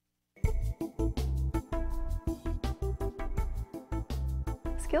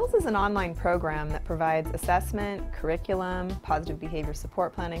 Skills is an online program that provides assessment, curriculum, positive behavior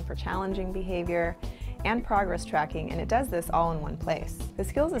support planning for challenging behavior, and progress tracking, and it does this all in one place. The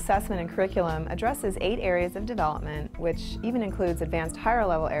skills assessment and curriculum addresses 8 areas of development, which even includes advanced higher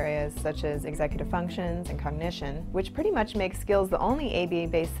level areas such as executive functions and cognition, which pretty much makes skills the only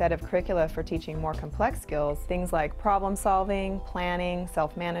ABA-based set of curricula for teaching more complex skills, things like problem solving, planning,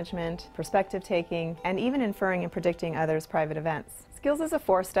 self-management, perspective taking, and even inferring and predicting others' private events. Skills is a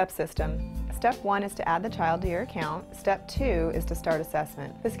 4-step system. Step 1 is to add the child to your account. Step 2 is to start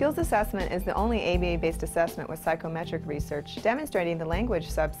assessment. The skills assessment is the only ABA-based assessment with psychometric research demonstrating the language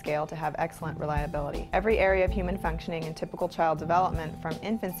subscale to have excellent reliability. Every area of human functioning and typical child development from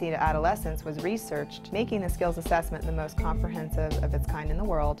infancy to adolescence was researched, making the skills assessment the most comprehensive of its kind in the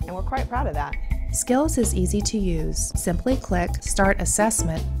world, and we're quite proud of that. Skills is easy to use. Simply click Start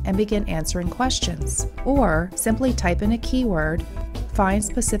Assessment and begin answering questions. Or simply type in a keyword, find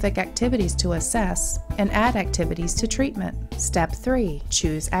specific activities to assess, and add activities to treatment. Step 3.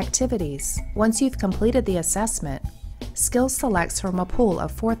 Choose activities. Once you've completed the assessment, Skills selects from a pool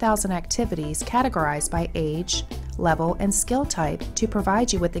of 4,000 activities categorized by age, level, and skill type to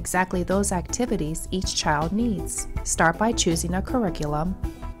provide you with exactly those activities each child needs. Start by choosing a curriculum,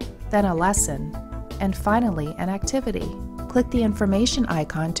 then a lesson, and finally an activity. Click the information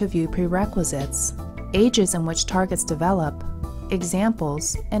icon to view prerequisites, ages in which targets develop,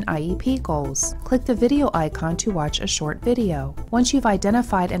 examples, and IEP goals. Click the video icon to watch a short video. Once you've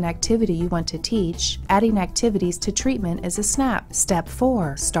identified an activity you want to teach, adding activities to treatment is a snap. Step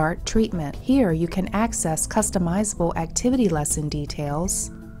 4. Start treatment. Here you can access customizable activity lesson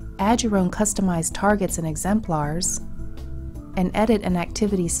details, add your own customized targets and exemplars, and edit an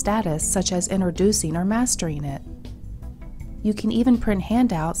activity status such as introducing or mastering it. You can even print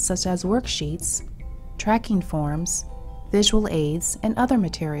handouts such as worksheets, tracking forms, visual aids, and other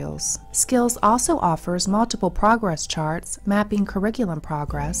materials. Skills also offers multiple progress charts mapping curriculum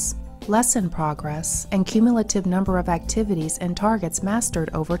progress, lesson progress, and cumulative number of activities and targets mastered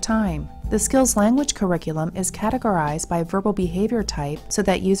over time. The Skills language curriculum is categorized by verbal behavior type so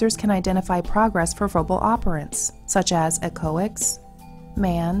that users can identify progress for verbal operants, such as echoics,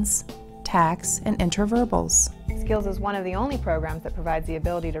 mans, tax, and interverbals. Skills is one of the only programs that provides the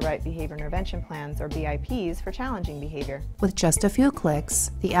ability to write behavior intervention plans, or BIPs, for challenging behavior. With just a few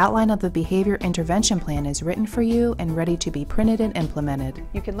clicks, the outline of the behavior intervention plan is written for you and ready to be printed and implemented.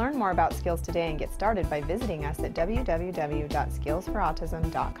 You can learn more about Skills today and get started by visiting us at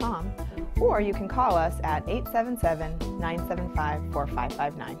www.skillsforautism.com, or you can call us at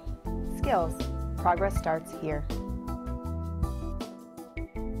 877-975-4559. Skills. Progress starts here.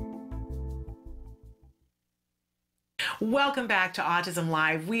 Welcome back to Autism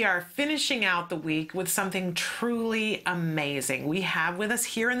Live. We are finishing out the week with something truly amazing. We have with us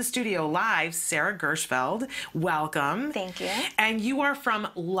here in the studio live Sarah Gershfeld. Welcome. Thank you. And you are from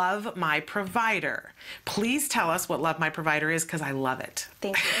Love My Provider. Please tell us what Love My Provider is, because I love it.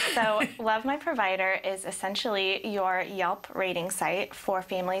 Thank you. So Love My Provider is essentially your Yelp rating site for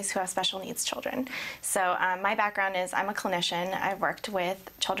families who have special needs children. So my background is I'm a clinician. I've worked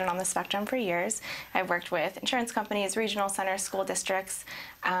with children on the spectrum for years. I've worked with insurance companies, regional centers, school districts,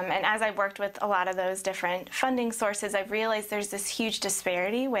 and as I've worked with a lot of those different funding sources, I've realized there's this huge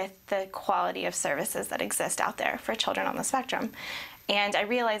disparity with the quality of services that exist out there for children on the spectrum. And I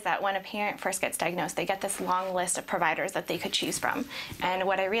realized that when a parent first gets diagnosed, they get this long list of providers that they could choose from. And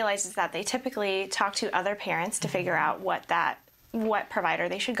what I realized is that they typically talk to other parents to figure out what provider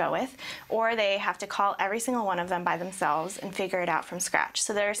they should go with, or they have to call every single one of them by themselves and figure it out from scratch.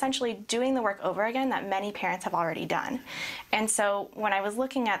 So they're essentially doing the work over again that many parents have already done. And so when I was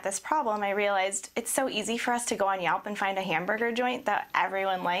looking at this problem, I realized it's so easy for us to go on Yelp and find a hamburger joint that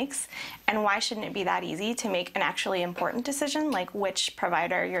everyone likes, and why shouldn't it be that easy to make an actually important decision, like which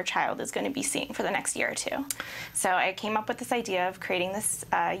provider your child is going to be seeing for the next year or two? So I came up with this idea of creating this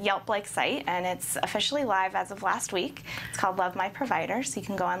Yelp-like site, and it's officially live as of last week. It's called Love My Provider, so you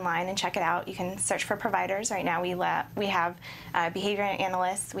can go online and check it out. You can search for providers. Right now we have behavior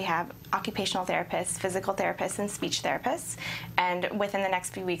analysts, we have occupational therapists, physical therapists, and speech therapists. And within the next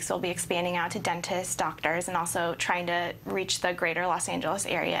few weeks, we'll be expanding out to dentists, doctors, and also trying to reach the greater Los Angeles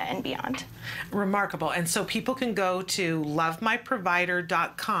area and beyond. Remarkable. And so people can go to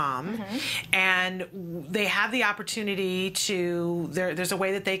lovemyprovider.com, and they have the opportunity to, there's a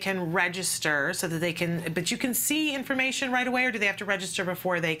way that they can register so that they can, but you can see information right away, or do they have to register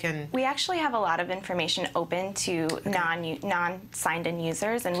before they can? We actually have a lot of information open to non-signed-in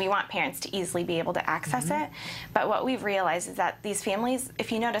users, and we want parents to easily be able to access it. But what we've realized is that these families,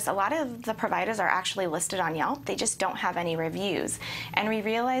 if you notice, a lot of the providers are actually listed on Yelp. They just don't have any reviews. And we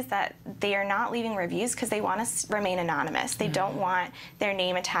realized that they are not leaving reviews because they want to remain anonymous. They don't want their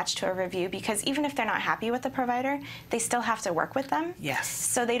name attached to a review, because even if they're not happy with the provider, they still have to work with them. Yes.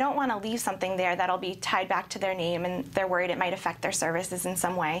 So they don't want to leave something there that'll be tied back to their name, and they're worried it might affect their services in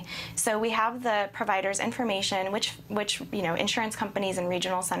some way. So we have the provider's information, which insurance companies and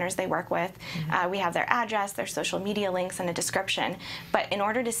regional centers they work with. We have their address, their social media links, and a description. But in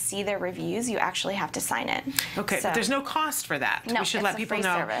order to see their reviews, you actually have to sign in. Okay, so, but there's no cost for that. No, we should it's let a people free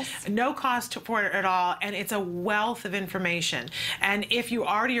know. service. No cost for it at all, and it's a wealth of information. And if you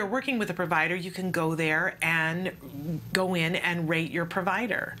already are working with a provider, you can go there and go in and rate your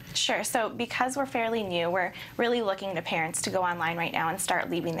provider. Sure. So because we're fairly new, we're really looking to parents to go online right now and start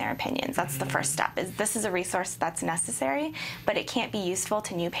leaving their opinions. That's the first step. This is a resource that's necessary, but it can't be useful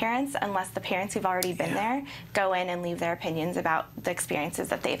to new parents unless the parents who've already been there go in and leave their opinions about the experiences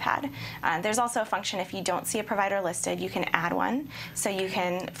that they've had. There's also a function, if you don't see a provider listed, you can add one. So you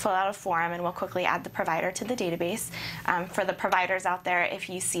can fill out a form, and we'll quickly add the provider to the database. For the providers out there, if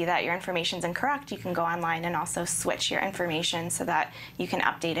you see that your information's incorrect, you can go online and also switch your information so that you can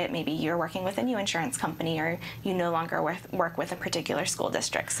update it. Maybe you're working with a new insurance company, or you no longer work with a particular school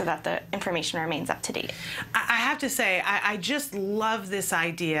district, so that the information remains up to date. I have to say, I just love this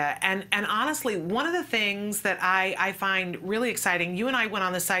idea. And honestly, one of the things that I find really exciting, you and I went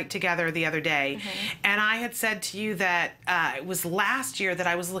on the site together the other day, and I had said to you that it was last year that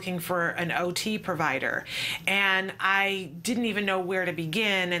I was looking for an OT provider, and I didn't even know where to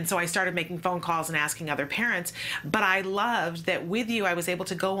begin, and so I started making phone calls and asking other parents. But I loved that with you, I was able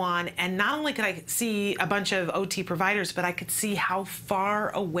to go on, and not only could I see a bunch of OT providers, but I could see how far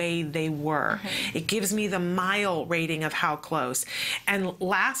away they were. It gives me the mile rating of how close. And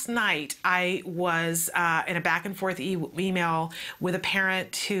last night, I was in a back and forth email with a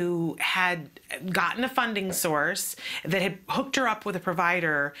parent who had gotten a funding source that had hooked her up with a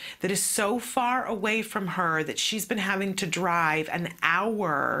provider that is so far away from her that she's been having to drive an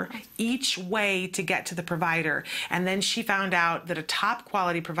hour each way to get to the provider. And then she found out that a top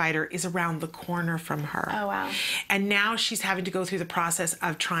quality provider is around the corner from her. Oh, wow. And now she's having to go through the process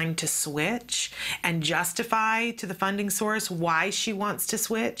of trying to switch and justify to the funding source why she wants to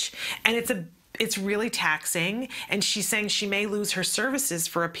switch. And it's really taxing, and she's saying she may lose her services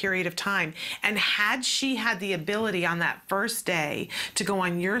for a period of time. And had she had the ability on that first day to go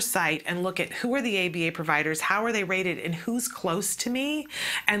on your site and look at who are the ABA providers, how are they rated, and who's close to me,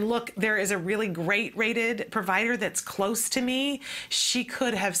 and look, there is a really great rated provider that's close to me, she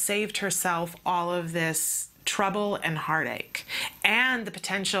could have saved herself all of this trouble and heartache, and the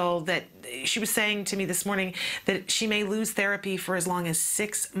potential that she was saying to me this morning that she may lose therapy for as long as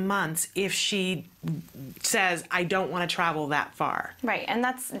 6 months if she says, I don't want to travel that far. Right, and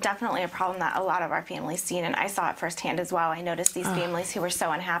that's definitely a problem that a lot of our families see, and I saw it firsthand as well. I noticed these families who were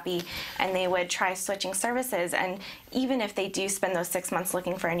so unhappy, and they would try switching services, and even if they do spend those 6 months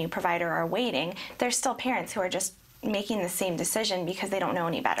looking for a new provider or waiting, there's still parents who are just making the same decision because they don't know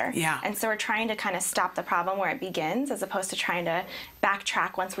any better. Yeah. And so we're trying to kind of stop the problem where it begins, as opposed to trying to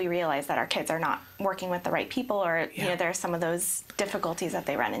backtrack once we realize that our kids are not working with the right people, or you know, there are some of those difficulties that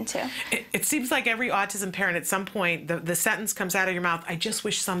they run into. It seems like every autism parent at some point, the sentence comes out of your mouth, I just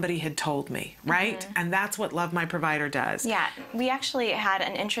wish somebody had told me, right? And that's what Love My Provider does. Yeah, we actually had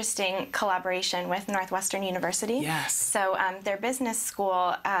an interesting collaboration with Northwestern University. Yes. So their business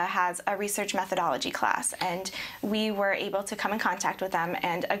school has a research methodology class, and we were able to come in contact with them,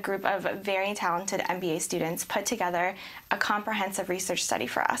 and a group of very talented MBA students put together a comprehensive research study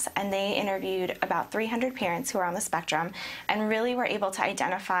for us. And they interviewed about 300 parents who are on the spectrum, and really were able to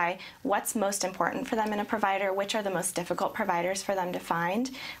identify what's most important for them in a provider, which are the most difficult providers for them to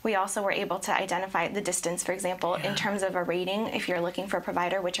find. We also were able to identify the distance, for example, in terms of a rating, if you're looking for a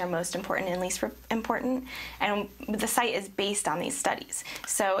provider, which are most important and least important. And the site is based on these studies.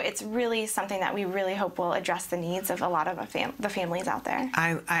 So it's really something that we really hope will address the needs of a lot of the families out there.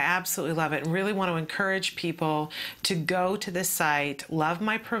 I absolutely love it, and really want to encourage people to go to this site,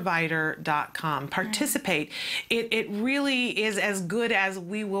 lovemyprovider.com. Participate. It really is as good as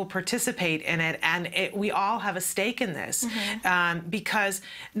we will participate in it, and we all have a stake in this, because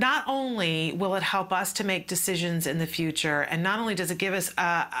not only will it help us to make decisions in the future, and not only does it give us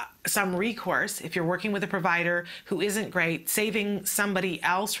some recourse if you're working with a provider who isn't great, saving somebody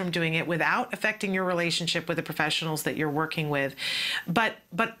else from doing it without affecting your relationship with the professionals that you're working with, but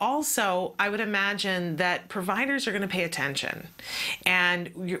also I would imagine that providers are going to pay attention, and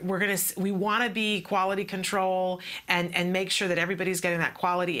we want to be quality control and make sure that everybody's getting that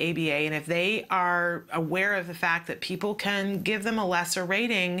quality ABA, and if they are aware of the fact that people can give them a lesser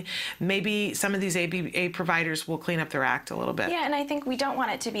rating, maybe some of these ABA providers will clean up their act a little bit. Yeah, and I think we don't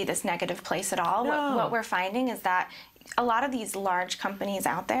want it to be this negative place at all. No. What we're finding is that a lot of these large companies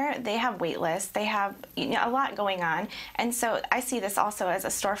out there, they have wait lists, they have a lot going on, and so I see this also as a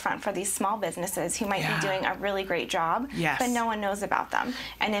storefront for these small businesses who might be doing a really great job, but no one knows about them.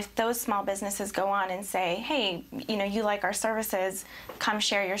 And if those small businesses go on and say, hey, you like our services, come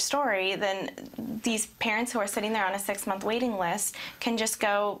share your story, then these parents who are sitting there on a 6-month waiting list can just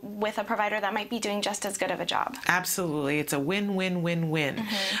go with a provider that might be doing just as good of a job. Absolutely. It's a win-win-win-win.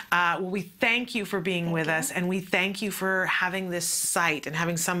 We thank you for being with us, and we thank you for having this site and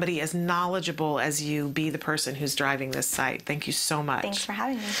having somebody as knowledgeable as you be the person who's driving this site. Thank you so much. Thanks for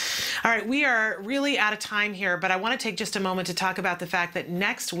having me. All right, we are really out of time here, but I want to take just a moment to talk about the fact that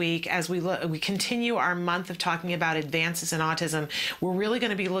next week, as we continue our month of talking about advances in autism, we're really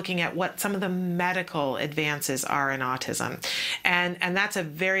going to be looking at what some of the medical advances are in autism. And that's a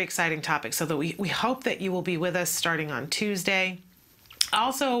very exciting topic, so that we hope that you will be with us starting on Tuesday. I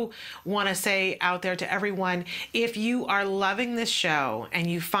also want to say out there to everyone, if you are loving this show and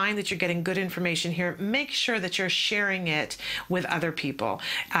you find that you're getting good information here, make sure that you're sharing it with other people.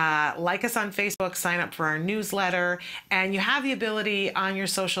 Like us on Facebook, sign up for our newsletter, and you have the ability on your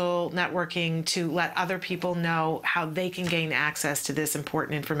social networking to let other people know how they can gain access to this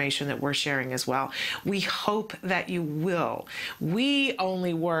important information that we're sharing as well. We hope that you will. We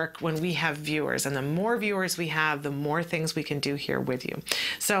only work when we have viewers, and the more viewers we have, the more things we can do here with you.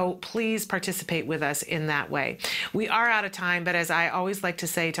 So please participate with us in that way. We are out of time, but as I always like to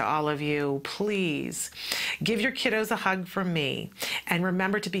say to all of you, please give your kiddos a hug from me, and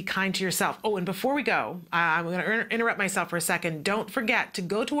remember to be kind to yourself. Oh, and before we go, I'm going to interrupt myself for a second. Don't forget to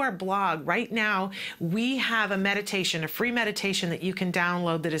go to our blog. Right now, we have a meditation, a free meditation that you can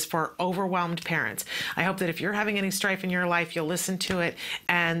download that is for overwhelmed parents. I hope that if you're having any strife in your life, you'll listen to it,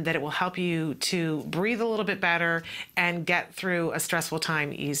 and that it will help you to breathe a little bit better and get through a stressful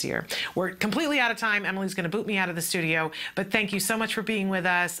time easier. We're completely out of time. Emily's going to boot me out of the studio, but thank you so much for being with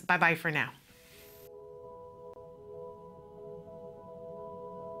us. Bye-bye for now.